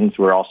investigations.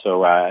 We're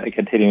also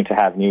continuing to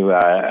have new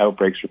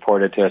outbreaks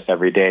reported to us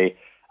every day.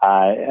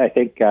 I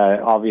think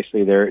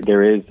obviously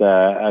there is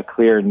a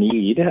clear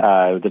need.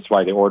 That's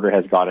why the order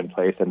has gone in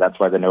place, and that's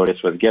why the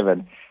notice was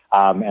given.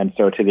 And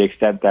so to the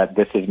extent that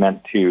this is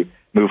meant to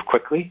move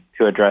quickly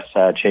to address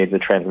change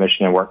of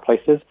transmission in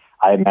workplaces,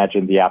 I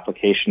imagine the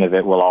application of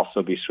it will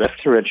also be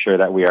swift to ensure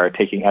that we are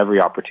taking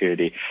every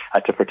opportunity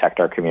to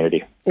protect our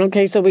community.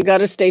 Okay, so we got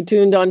to stay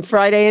tuned on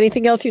Friday.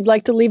 Anything else you'd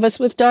like to leave us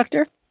with,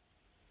 Doctor?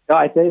 No,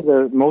 I'd say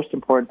the most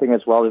important thing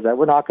as well is that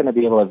we're not going to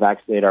be able to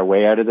vaccinate our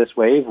way out of this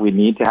wave. We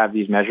need to have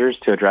these measures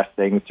to address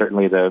things,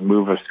 certainly the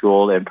move of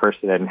school in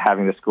person and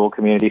having the school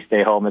community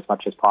stay home as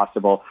much as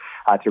possible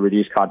to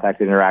reduce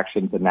contact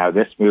interactions. And now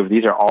this move,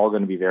 these are all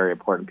going to be very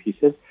important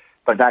pieces.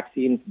 But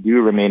vaccines do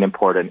remain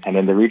important. And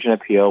in the region of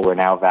Peel, we're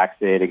now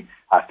vaccinating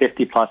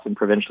 50-plus in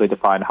provincially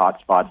defined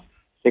hotspots,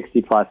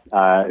 60-plus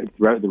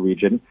throughout the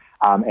region.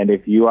 And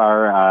if you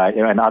are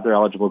in other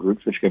eligible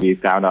groups, which can be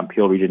found on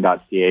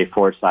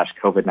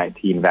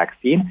peelregion.ca/COVID-19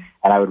 vaccine,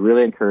 and I would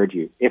really encourage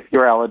you, if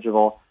you're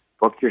eligible,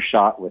 book your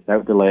shot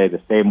without delay,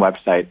 the same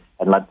website,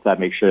 and let's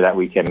make sure that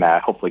we can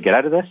hopefully get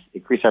out of this,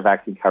 increase our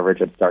vaccine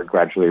coverage, and start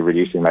gradually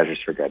reducing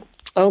measures for good.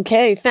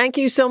 Okay. Thank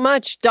you so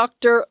much,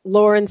 Dr.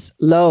 Lawrence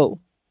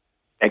Lowe.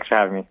 Thanks for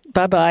having me.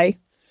 Bye-bye.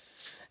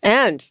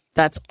 And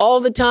that's all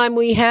the time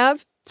we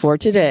have for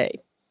today.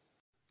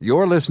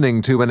 You're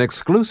listening to an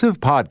exclusive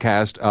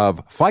podcast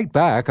of Fight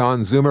Back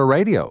on Zoomer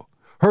Radio.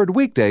 Heard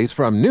weekdays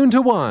from noon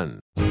to 1.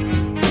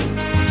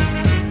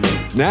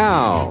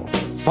 Now,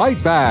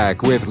 Fight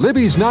Back with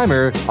Libby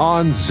Znaimer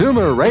on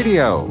Zoomer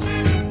Radio.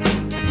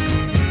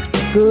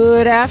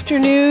 Good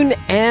afternoon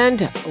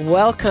and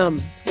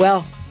welcome.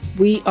 Well,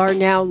 we are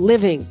now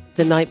living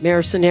the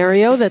nightmare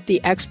scenario that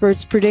the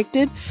experts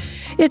predicted.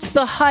 It's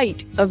the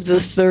height of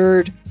the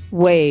third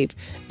wave.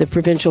 The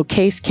provincial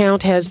case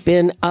count has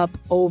been up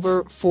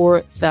over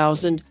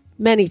 4,000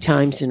 many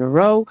times in a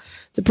row.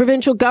 The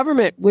provincial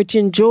government, which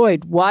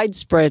enjoyed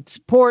widespread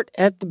support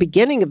at the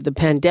beginning of the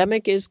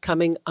pandemic, is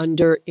coming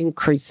under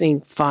increasing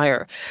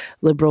fire.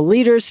 Liberal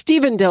leader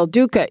Steven Del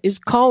Duca is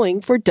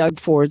calling for Doug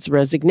Ford's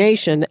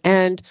resignation.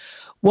 And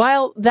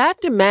while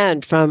that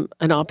demand from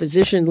an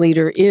opposition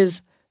leader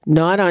is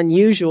not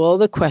unusual,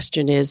 the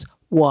question is,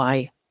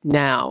 why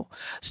now?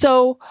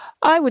 So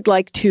I would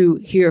like to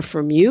hear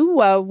from you.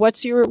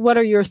 What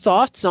are your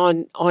thoughts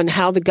on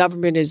how the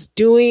government is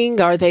doing?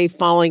 Are they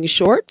falling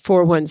short?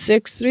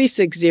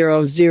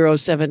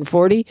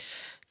 416-360-0740.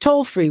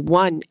 Toll free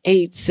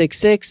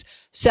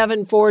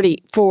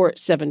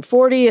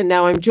 1-866-740-4740. And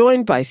now I'm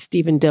joined by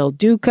Steven Del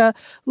Duca,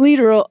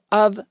 leader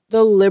of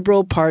the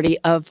Liberal Party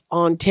of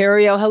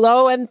Ontario.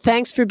 Hello, and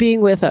thanks for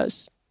being with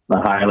us.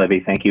 Hi,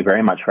 Libby. Thank you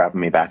very much for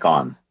having me back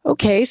on.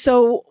 Okay,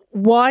 so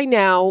why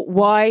now?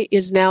 Why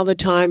is now the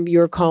time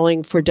you're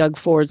calling for Doug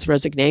Ford's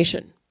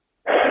resignation?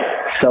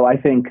 So I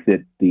think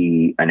that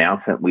the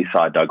announcement we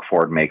saw Doug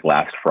Ford make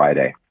last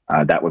Friday,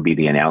 that would be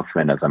the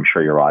announcement, as I'm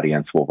sure your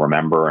audience will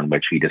remember, in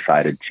which he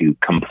decided to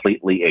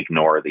completely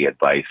ignore the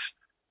advice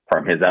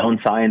from his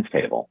own science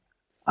table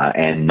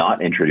and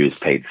not introduce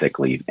paid sick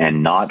leave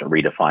and not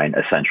redefine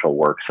essential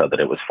work so that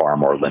it was far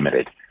more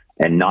limited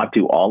and not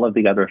do all of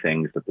the other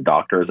things that the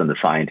doctors and the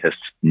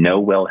scientists know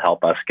will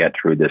help us get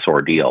through this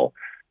ordeal,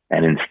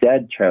 and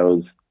instead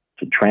chose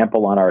to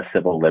trample on our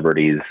civil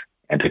liberties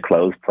and to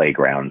close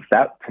playgrounds.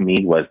 That, to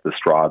me, was the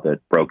straw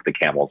that broke the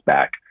camel's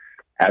back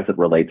as it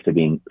relates to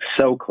being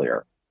so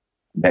clear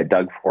that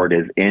Doug Ford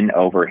is in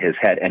over his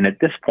head. And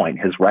at this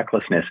point, his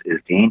recklessness is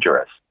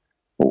dangerous.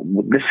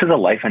 This is a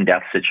life and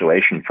death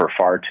situation for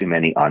far too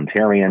many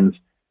Ontarians.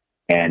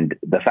 And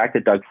the fact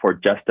that Doug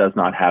Ford just does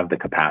not have the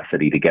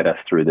capacity to get us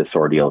through this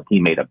ordeal, he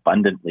made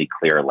abundantly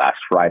clear last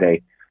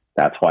Friday.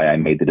 That's why I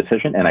made the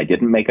decision, and I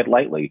didn't make it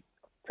lightly,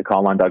 to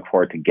call on Doug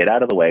Ford to get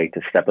out of the way,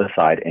 to step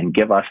aside and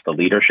give us the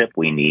leadership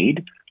we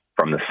need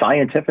from the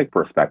scientific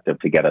perspective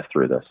to get us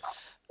through this.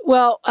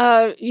 Well,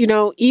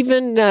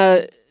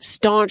 even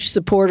staunch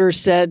supporters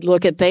said,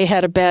 look, they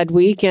had a bad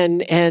week,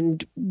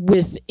 and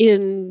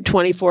within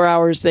 24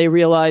 hours, they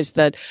realized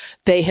that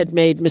they had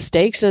made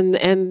mistakes, and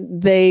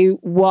they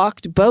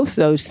walked both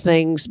those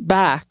things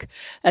back,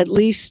 at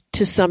least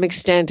to some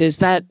extent. Is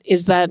that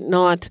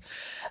not...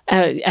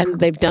 and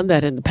they've done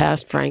that in the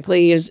past,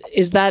 frankly.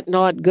 Is that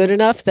not good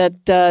enough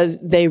that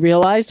they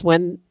realize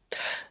when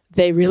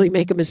they really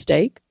make a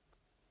mistake?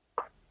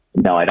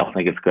 No, I don't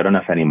think it's good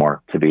enough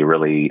anymore to be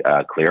really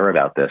clear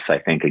about this. I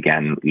think,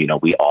 again,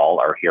 we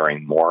all are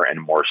hearing more and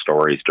more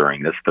stories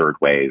during this third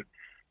wave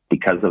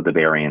because of the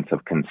variants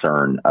of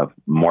concern of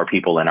more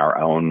people in our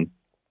own,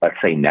 let's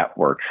say,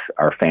 networks,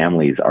 our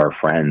families, our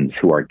friends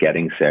who are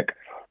getting sick.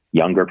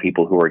 Younger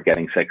people who are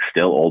getting sick,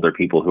 still older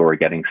people who are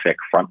getting sick,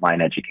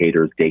 frontline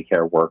educators,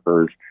 daycare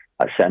workers,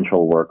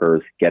 essential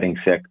workers getting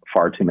sick,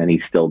 far too many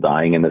still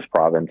dying in this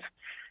province.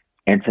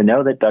 And to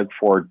know that Doug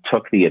Ford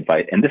took the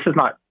advice, and this is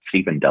not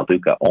Steven Del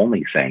Duca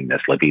only saying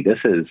this, Libby, this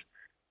is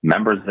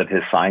members of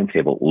his science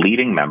table,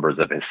 leading members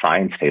of his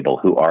science table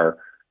who are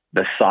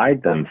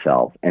beside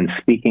themselves and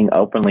speaking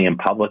openly and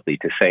publicly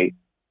to say,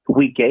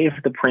 we gave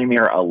the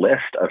Premier a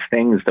list of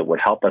things that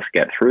would help us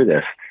get through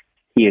this.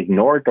 He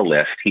ignored the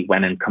list. He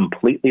went in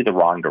completely the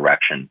wrong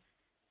direction.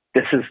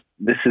 This is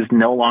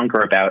no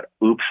longer about,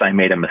 oops, I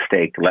made a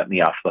mistake. Let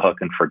me off the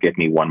hook and forgive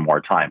me one more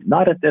time.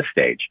 Not at this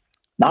stage.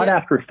 Not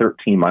after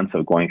 13 months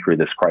of going through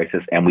this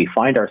crisis. And we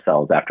find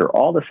ourselves, after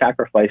all the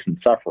sacrifice and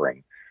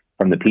suffering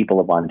from the people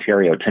of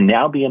Ontario, to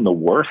now be in the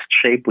worst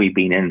shape we've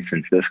been in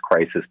since this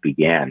crisis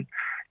began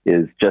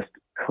is just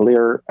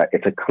clear.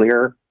 It's a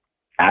clear,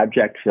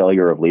 abject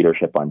failure of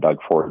leadership on Doug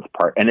Ford's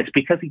part. And it's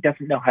because he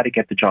doesn't know how to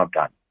get the job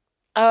done.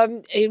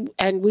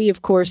 And we,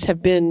 of course,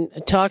 have been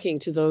talking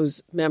to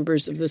those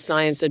members of the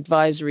science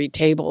advisory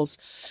tables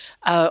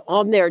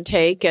on their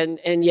take.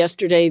 And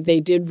yesterday they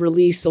did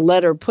release a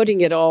letter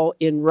putting it all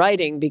in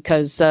writing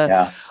because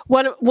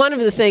one of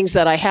the things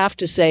that I have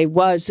to say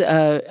was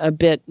a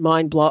bit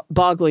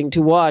mind-boggling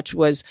to watch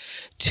was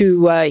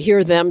to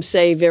hear them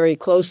say very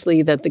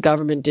closely that the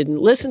government didn't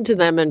listen to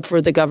them, and for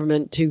the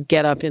government to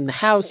get up in the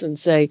House and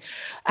say,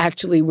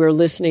 actually, we're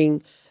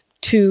listening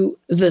to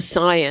the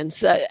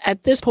science.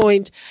 At this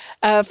point,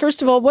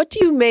 first of all, what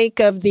do you make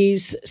of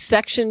these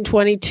Section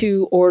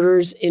 22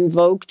 orders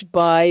invoked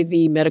by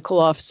the medical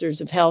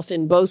officers of health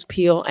in both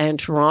Peel and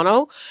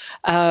Toronto?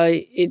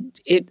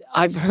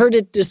 I've heard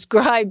it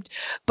described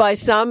by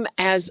some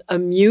as a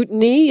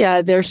mutiny.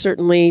 They're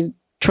certainly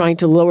trying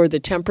to lower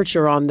the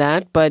temperature on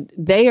that, but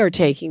they are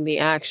taking the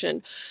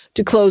action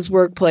to close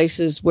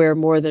workplaces where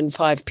more than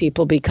 5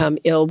 people become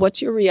ill.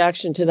 What's your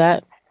reaction to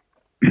that?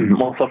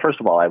 Well, so first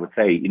of all, I would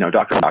say,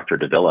 Dr.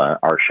 De Villa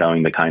are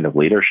showing the kind of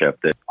leadership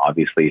that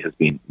obviously has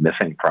been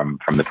missing from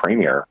the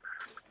Premier.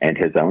 and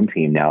his own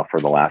team now for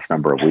the last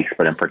number of weeks,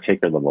 but in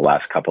particular the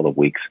last couple of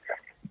weeks.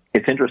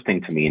 It's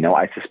interesting to me.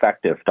 I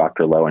suspect if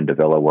Dr. Lowe and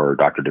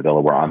Dr. De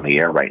Villa were on the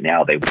air right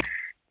now,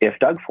 if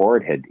Doug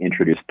Ford had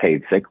introduced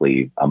paid sick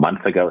leave a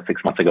month ago,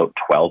 6 months ago,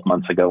 12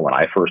 months ago when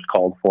I first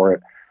called for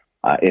it,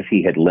 if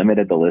he had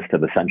limited the list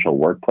of essential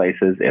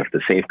workplaces, if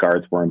the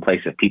safeguards were in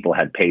place, if people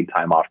had paid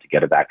time off to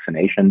get a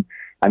vaccination,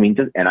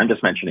 and I'm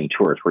just mentioning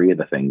 2 or 3 of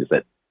the things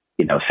that,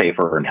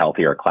 safer and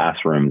healthier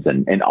classrooms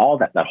and all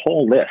that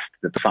whole list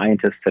that the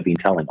scientists have been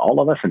telling all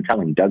of us and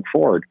telling Doug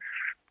Ford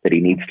that he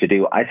needs to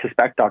do. I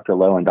suspect Dr.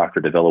 Lowe and Dr.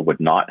 De Villa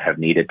would not have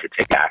needed to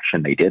take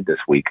action they did this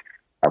week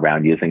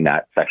around using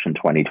that Section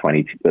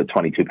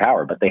 2022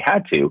 power, but they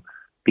had to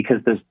because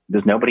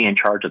there's nobody in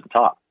charge at the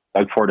top.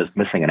 Doug Ford is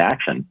missing in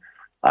action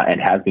and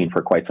has been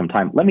for quite some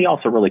time. Let me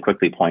also really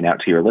quickly point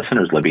out to your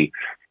listeners, Libby,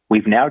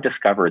 we've now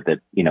discovered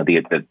that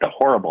the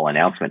horrible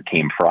announcement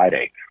came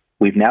Friday.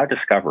 We've now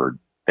discovered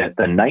that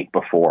the night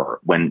before,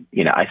 when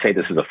I say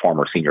this is a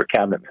former senior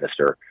cabinet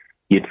minister,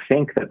 you'd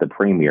think that the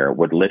premier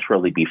would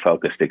literally be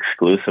focused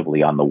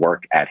exclusively on the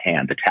work at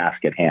hand, the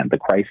task at hand, the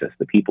crisis,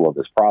 the people of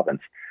this province.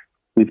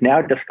 We've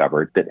now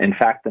discovered that, in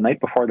fact, the night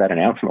before that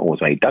announcement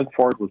was made, Doug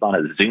Ford was on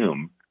a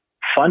Zoom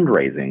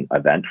fundraising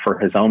event for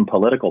his own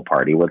political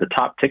party where the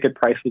top ticket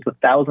price was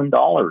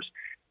 $1,000.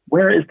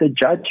 Where is the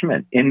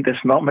judgment in this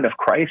moment of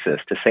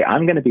crisis to say,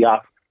 I'm going to be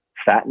off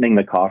fattening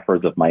the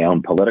coffers of my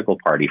own political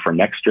party for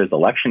next year's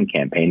election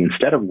campaign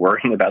instead of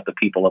worrying about the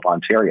people of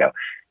Ontario?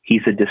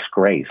 He's a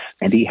disgrace,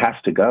 and he has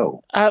to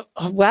go.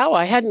 Wow,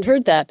 I hadn't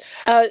heard that.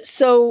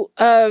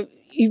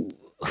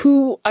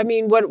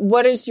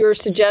 What is your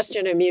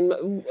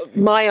suggestion?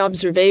 My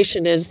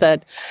observation is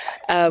that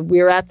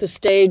we're at the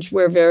stage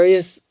where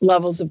various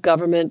levels of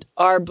government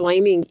are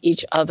blaming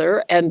each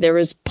other, and there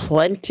is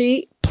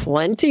plenty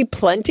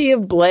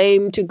of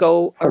blame to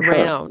go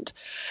around.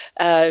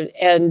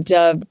 When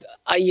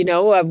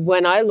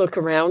I look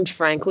around,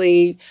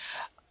 frankly,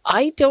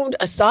 I don't,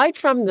 aside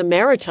from the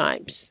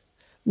Maritimes,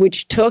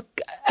 which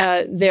took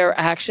their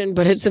action,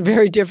 but it's a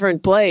very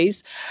different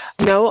place.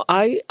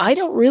 I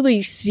don't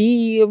really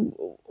see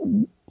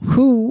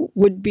who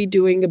would be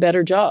doing a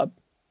better job,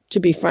 to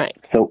be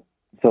frank.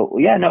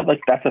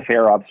 That's a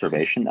fair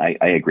observation. I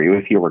agree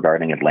with you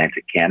regarding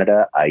Atlantic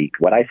Canada.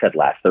 What I said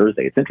last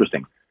Thursday, it's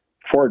interesting.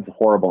 Ford's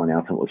horrible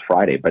announcement was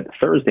Friday, but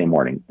Thursday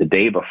morning, the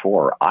day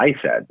before, I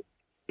said,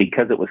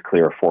 because it was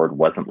clear Ford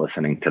wasn't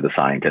listening to the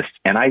scientists,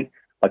 and I'm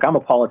a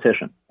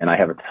politician, and I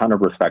have a ton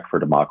of respect for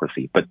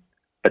democracy, but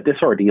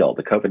this ordeal,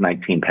 the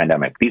COVID-19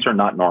 pandemic, these are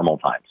not normal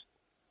times.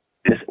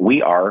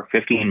 We are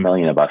 15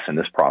 million of us in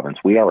this province.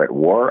 We are at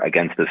war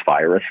against this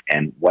virus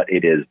and what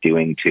it is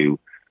doing to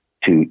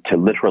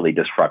literally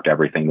disrupt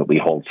everything that we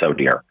hold so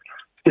dear.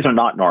 These are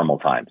not normal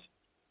times.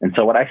 And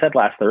so what I said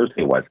last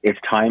Thursday was, it's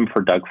time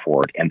for Doug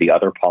Ford and the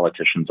other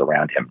politicians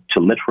around him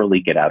to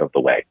literally get out of the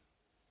way.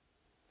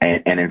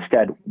 And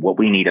instead, what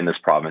we need in this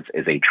province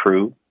is a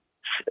true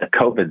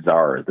COVID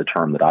czar, is the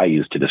term that I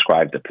use to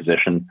describe the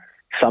position,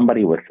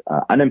 somebody with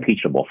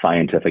unimpeachable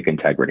scientific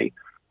integrity,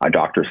 a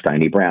Dr.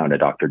 Steiny Brown, a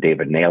Dr.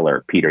 David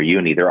Naylor, Peter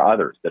Uni. There are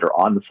others that are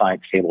on the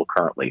science table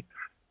currently.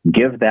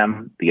 Give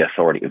them the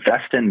authority,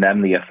 vest in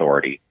them the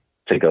authority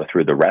to go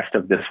through the rest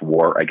of this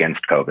war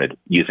against COVID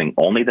using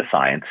only the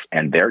science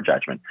and their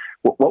judgment.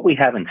 What we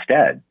have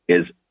instead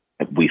is,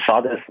 we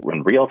saw this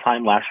in real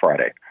time last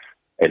Friday,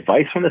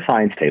 advice from the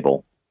science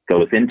table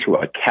goes into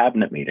a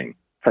cabinet meeting.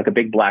 It's like a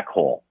big black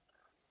hole.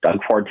 Doug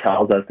Ford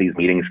tells us these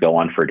meetings go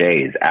on for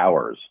days,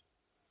 hours.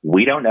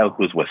 We don't know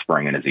who's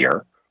whispering in his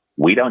ear.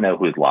 We don't know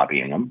who's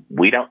lobbying him.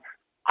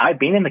 I've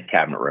been in the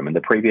cabinet room in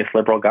the previous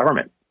Liberal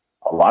government.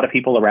 A lot of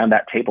people around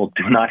that table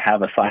do not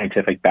have a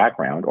scientific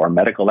background or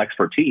medical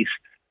expertise,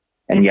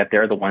 and yet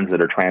they're the ones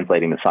that are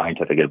translating the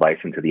scientific advice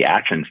into the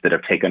actions that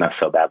have taken us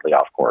so badly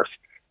off course.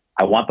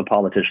 I want the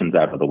politicians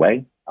out of the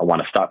way. I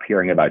want to stop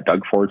hearing about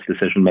Doug Ford's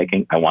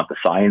decision-making. I want the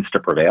science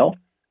to prevail,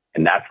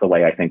 and that's the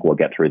way I think we'll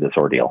get through this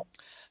ordeal.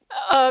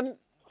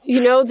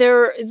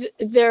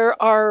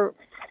 There are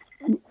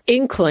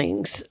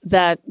inklings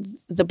that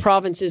the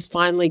province is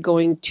finally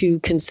going to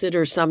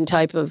consider some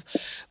type of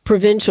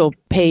provincial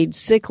paid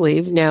sick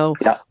leave. Now,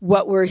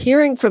 What we're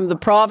hearing from the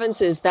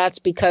province is that's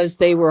because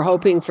they were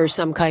hoping for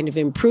some kind of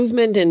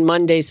improvement in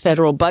Monday's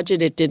federal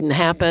budget. It didn't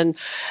happen.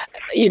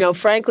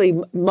 Frankly,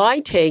 my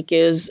take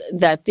is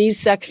that these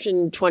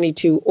Section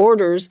 22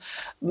 orders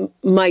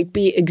might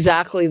be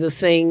exactly the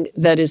thing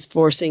that is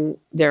forcing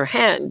their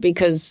hand,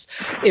 because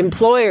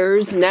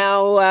employers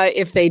now,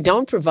 if they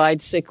don't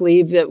provide sick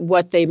leave, that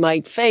what they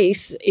might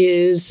face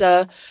is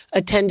a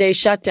 10-day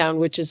shutdown,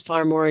 which is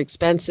far more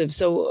expensive.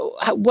 So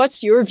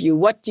what's your view?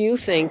 What do you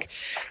think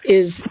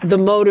is the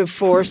motive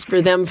force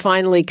for them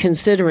finally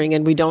considering,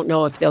 and we don't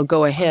know if they'll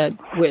go ahead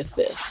with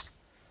this?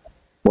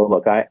 Well,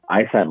 look, I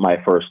sent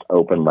my first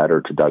open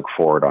letter to Doug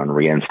Ford on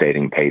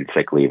reinstating paid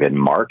sick leave in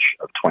March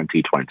of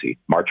 2020,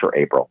 March or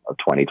April of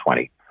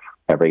 2020.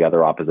 Every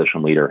other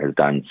opposition leader has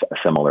done a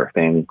similar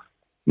thing.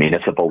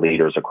 Municipal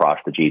leaders across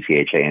the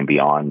GCHA and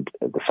beyond,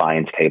 the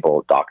science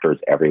table, doctors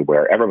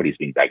everywhere, everybody's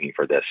been begging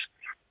for this.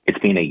 It's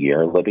been a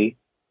year, Libby.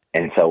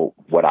 And so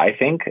what I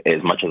think,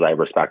 as much as I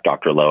respect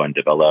Dr. Lowe and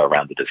De Villa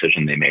around the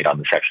decision they made on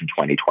the Section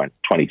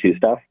 2022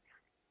 stuff,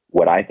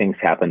 what I think's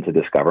happened to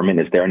this government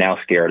is they're now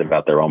scared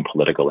about their own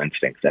political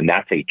instincts. And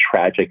that's a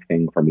tragic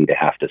thing for me to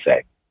have to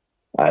say.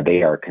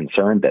 They are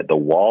concerned that the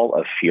wall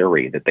of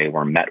fury that they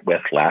were met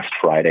with last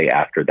Friday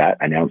after that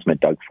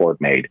announcement Doug Ford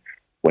made,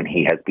 when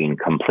he has been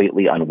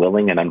completely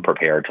unwilling and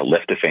unprepared to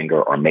lift a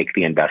finger or make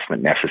the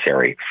investment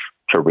necessary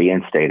to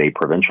reinstate a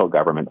provincial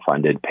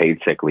government-funded paid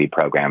sick leave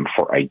program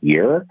for a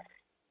year.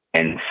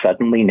 And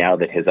suddenly, now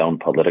that his own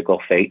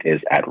political fate is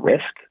at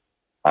risk,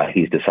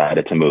 he's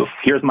decided to move.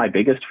 Here's my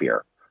biggest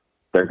fear.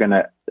 They're going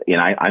to,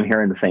 I'm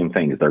hearing the same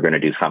thing, is they're going to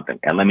do something.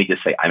 And let me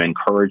just say, I'm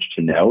encouraged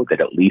to know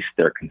that at least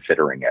they're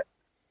considering it.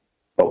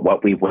 But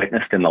what we've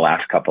witnessed in the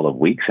last couple of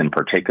weeks in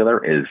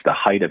particular is the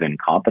height of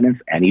incompetence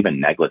and even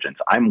negligence.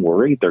 I'm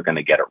worried they're going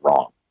to get it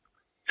wrong.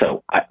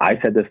 So I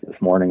said this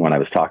morning when I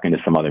was talking to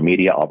some other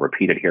media. I'll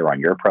repeat it here on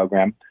your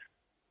program.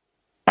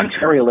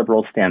 Ontario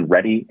Liberals stand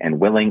ready and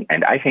willing,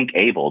 and I think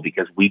able,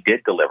 because we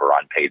did deliver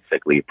on paid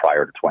sick leave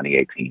prior to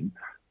 2018.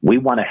 We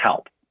want to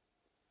help.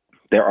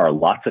 There are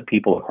lots of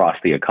people across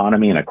the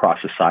economy and across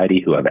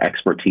society who have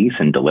expertise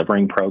in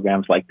delivering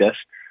programs like this.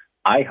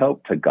 I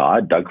hope to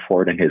God Doug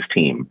Ford and his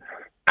team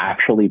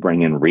actually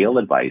bring in real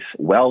advice,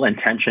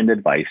 well-intentioned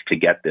advice to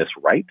get this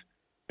right,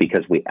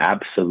 because we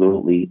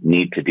absolutely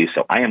need to do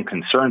so. I am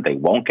concerned they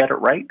won't get it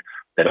right,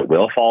 that it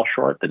will fall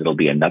short, that it'll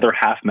be another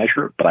half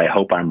measure, but I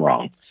hope I'm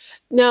wrong.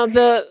 Now,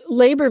 the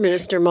Labour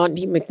Minister,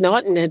 Monty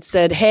McNaughton, had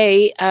said,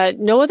 hey,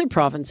 no other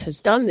province has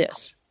done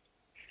this.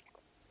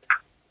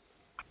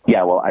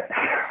 Yeah, well,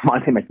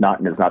 Monty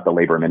McNaughton is not the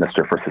Labour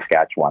Minister for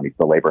Saskatchewan. He's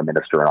the Labour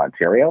Minister in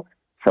Ontario.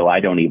 So I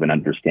don't even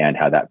understand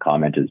how that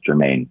comment is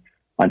germane.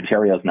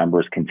 Ontario's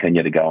numbers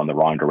continue to go in the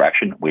wrong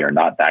direction. We are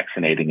not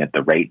vaccinating at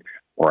the rate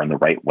or in the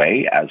right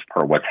way as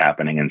per what's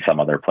happening in some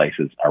other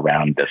places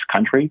around this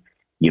country.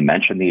 You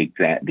mentioned the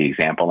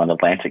example in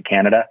Atlantic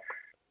Canada.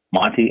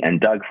 Monty and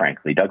Doug,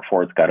 frankly, Doug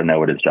Ford's got to know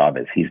what his job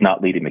is. He's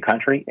not leading the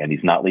country and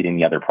he's not leading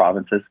the other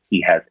provinces.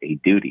 He has a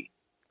duty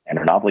and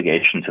an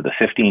obligation to the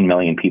 15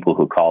 million people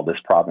who call this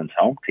province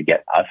home to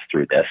get us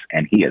through this,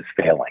 and he is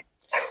failing.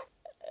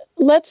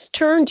 Let's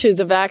turn to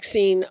the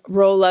vaccine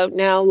rollout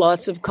now.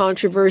 Lots of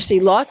controversy,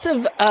 lots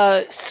of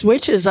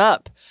switches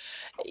up.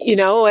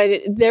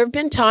 There have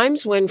been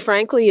times when,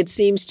 frankly, it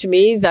seems to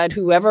me that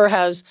whoever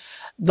has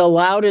the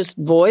loudest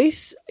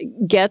voice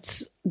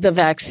gets the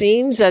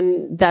vaccines,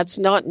 and that's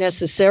not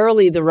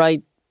necessarily the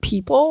right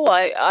people.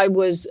 I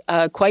was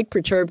quite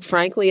perturbed,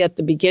 frankly, at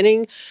the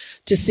beginning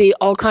to see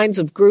all kinds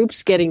of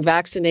groups getting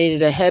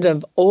vaccinated ahead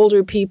of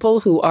older people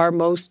who are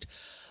most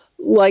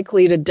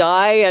likely to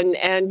die.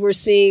 And we're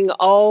seeing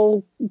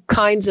all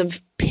kinds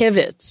of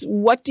pivots.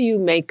 What do you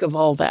make of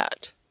all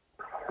that?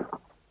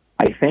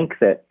 I think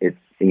that it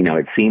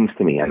seems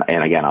to me, and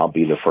again, I'll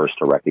be the first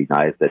to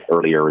recognize that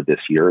earlier this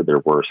year,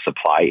 there were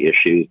supply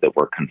issues that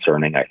were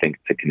concerning, I think,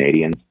 to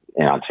Canadians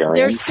in Ontario.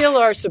 There still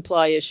are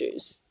supply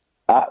issues.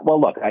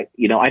 Well, look, I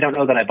don't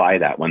know that I buy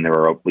that. When there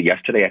were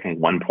yesterday, I think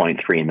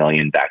 1.3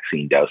 million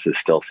vaccine doses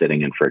still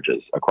sitting in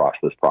fridges across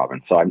this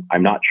province. So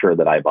I'm not sure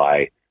that I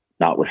buy,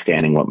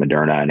 notwithstanding what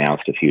Moderna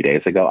announced a few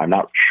days ago. I'm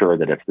not sure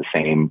that it's the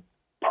same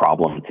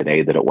problem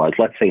today that it was,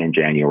 let's say, in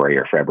January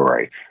or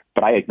February.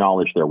 But I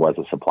acknowledge there was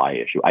a supply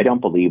issue. I don't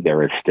believe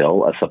there is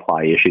still a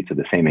supply issue to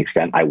the same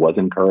extent. I was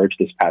encouraged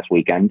this past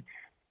weekend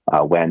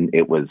when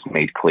it was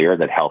made clear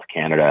that Health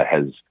Canada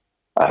has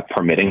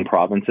permitting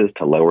provinces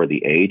to lower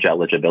the age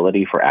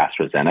eligibility for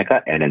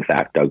AstraZeneca. And in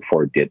fact, Doug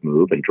Ford did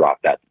move and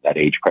drop that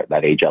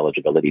age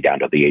eligibility down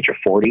to the age of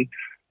 40.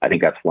 I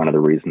think that's one of the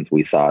reasons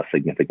we saw a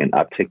significant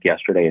uptick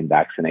yesterday in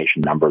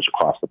vaccination numbers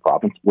across the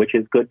province, which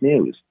is good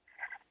news.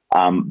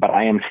 But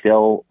I am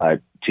still, to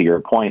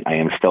your point, I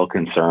am still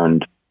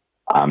concerned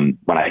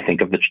when I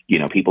think of the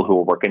people who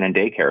are working in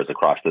daycares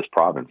across this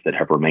province that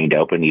have remained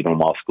open even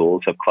while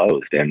schools have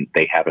closed, and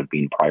they haven't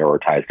been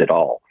prioritized at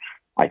all.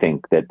 I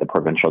think that the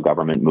provincial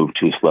government moved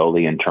too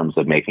slowly in terms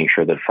of making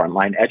sure that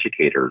frontline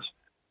educators,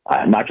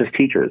 not just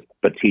teachers,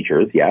 but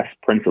teachers, yes,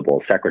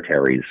 principals,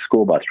 secretaries,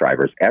 school bus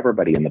drivers,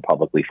 everybody in the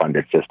publicly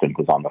funded system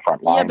was on the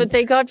front line. Yeah, but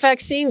they got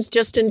vaccines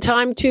just in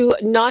time to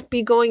not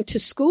be going to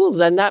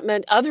school. And that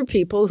meant other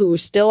people who were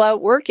still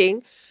out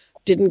working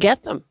didn't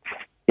get them.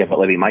 Yeah, but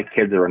Libby, my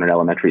kids are in an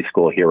elementary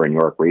school here in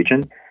York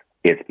Region.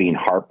 It's been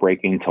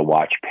heartbreaking to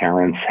watch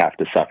parents have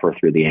to suffer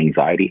through the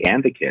anxiety,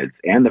 and the kids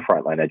and the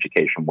frontline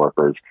education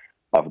workers,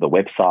 of the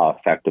whipsaw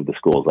effect of the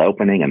schools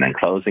opening and then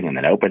closing and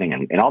then opening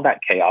and all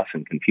that chaos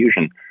and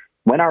confusion.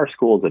 When our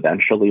schools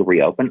eventually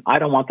reopen, I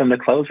don't want them to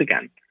close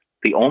again.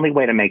 The only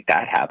way to make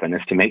that happen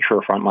is to make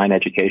sure frontline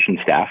education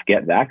staff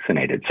get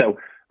vaccinated. So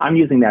I'm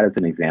using that as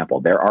an example.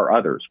 There are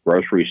others,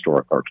 grocery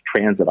store clerks,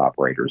 transit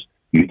operators.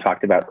 You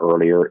talked about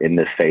earlier in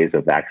this phase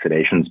of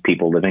vaccinations,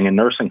 people living in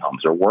nursing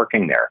homes or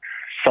working there.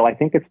 So I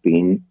think it's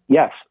been,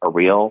 yes, a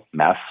real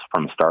mess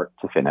from start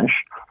to finish.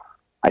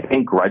 I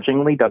think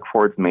grudgingly, Doug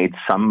Ford's made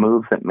some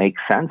moves that make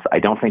sense. I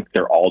don't think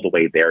they're all the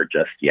way there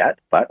just yet.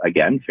 But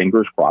again,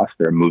 fingers crossed,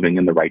 they're moving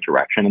in the right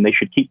direction, and they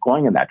should keep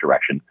going in that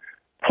direction.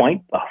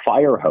 Point the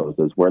fire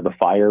hoses where the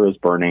fire is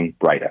burning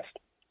brightest.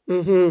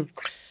 Mm-hmm.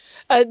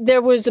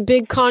 There was a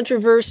big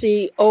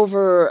controversy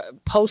over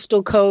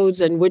postal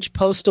codes and which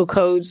postal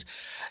codes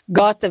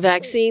got the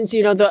vaccines.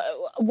 You know, the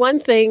one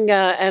thing,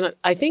 and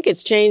I think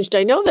it's changed,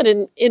 I know that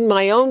in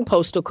my own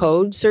postal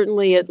code,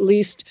 certainly at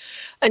least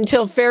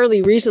until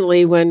fairly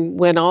recently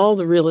when all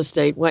the real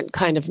estate went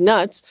kind of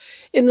nuts,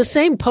 in the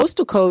same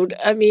postal code,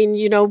 I mean,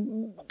 you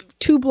know,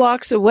 2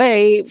 blocks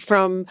away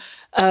from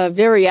a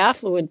very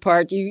affluent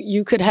part,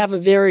 you could have a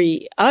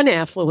very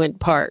unaffluent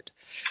part.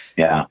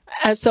 Yeah.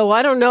 So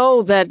I don't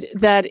know that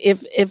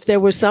if there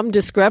was some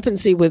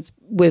discrepancy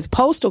with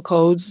postal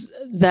codes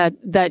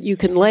that you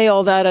can lay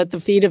all that at the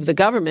feet of the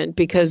government,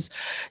 because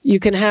you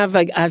can have,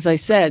 as I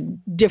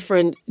said,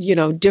 different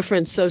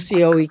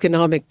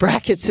socioeconomic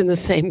brackets in the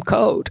same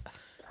code.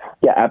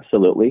 Yeah,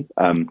 absolutely.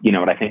 You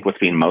know, and I think what's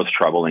been most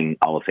troubling,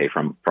 I'll say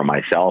from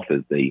myself,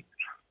 is the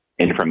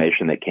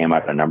information that came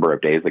out a number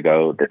of days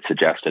ago that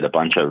suggested a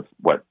bunch of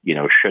what, you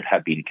know, should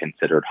have been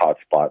considered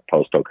hotspot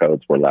postal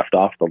codes were left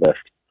off the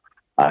list.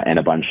 And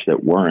a bunch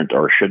that weren't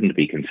or shouldn't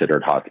be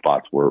considered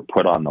hotspots were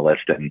put on the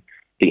list. And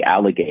the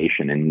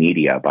allegation in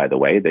media, by the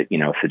way, that, you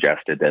know,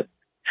 suggested that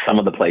some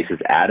of the places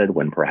added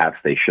when perhaps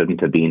they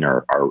shouldn't have been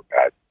are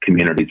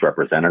communities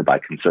represented by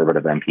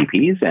conservative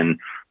MPPs, and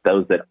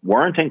those that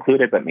weren't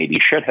included but maybe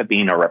should have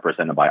been are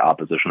represented by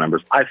opposition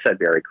members. I've said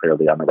very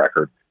clearly on the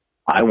record,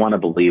 I want to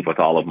believe with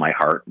all of my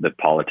heart that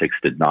politics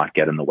did not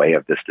get in the way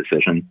of this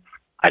decision.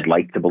 I'd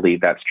like to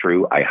believe that's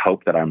true. I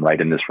hope that I'm right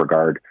in this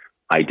regard.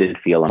 I did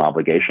feel an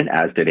obligation,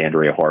 as did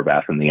Andrea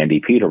Horwath and the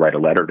NDP, to write a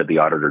letter to the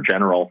Auditor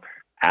General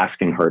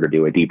asking her to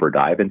do a deeper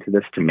dive into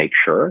this to make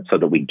sure so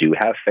that we do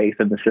have faith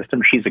in the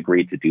system. She's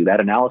agreed to do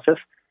that analysis,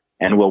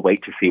 and we'll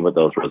wait to see what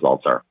those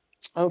results are.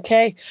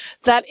 Okay.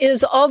 That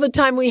is all the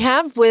time we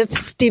have with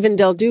Steven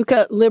Del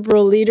Duca,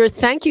 Liberal leader.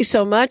 Thank you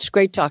so much.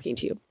 Great talking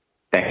to you.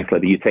 Thanks,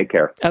 Libby. You take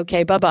care.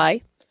 Okay.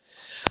 Bye-bye.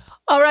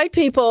 All right,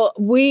 people,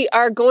 we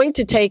are going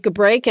to take a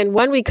break. And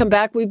when we come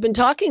back, we've been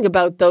talking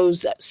about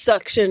those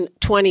Section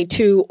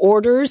 22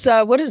 orders.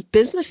 What does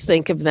business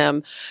think of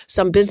them?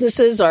 Some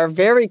businesses are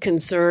very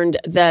concerned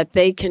that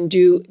they can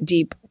do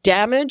deep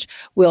damage.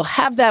 We'll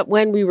have that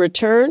when we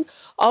return.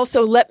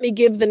 Also, let me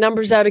give the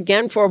numbers out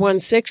again,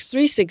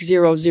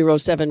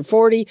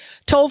 416-360-0740,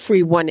 toll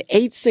free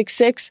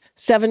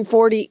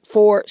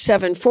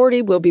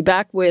 1-866-740-4740. We'll be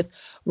back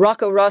with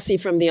Rocco Rossi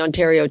from the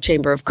Ontario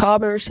Chamber of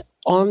Commerce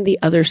on the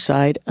other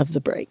side of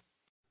the break.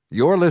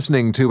 You're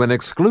listening to an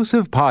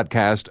exclusive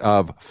podcast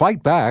of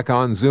Fight Back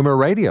on Zoomer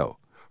Radio.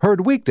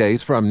 Heard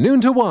weekdays from noon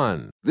to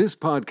 1. This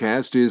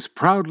podcast is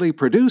proudly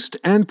produced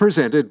and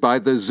presented by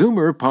the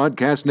Zoomer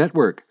Podcast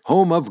Network,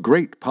 home of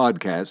great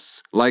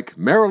podcasts like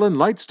Marilyn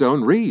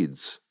Lightstone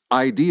Reads,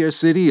 Idea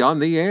City on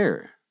the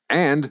Air,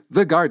 and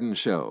The Garden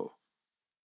Show.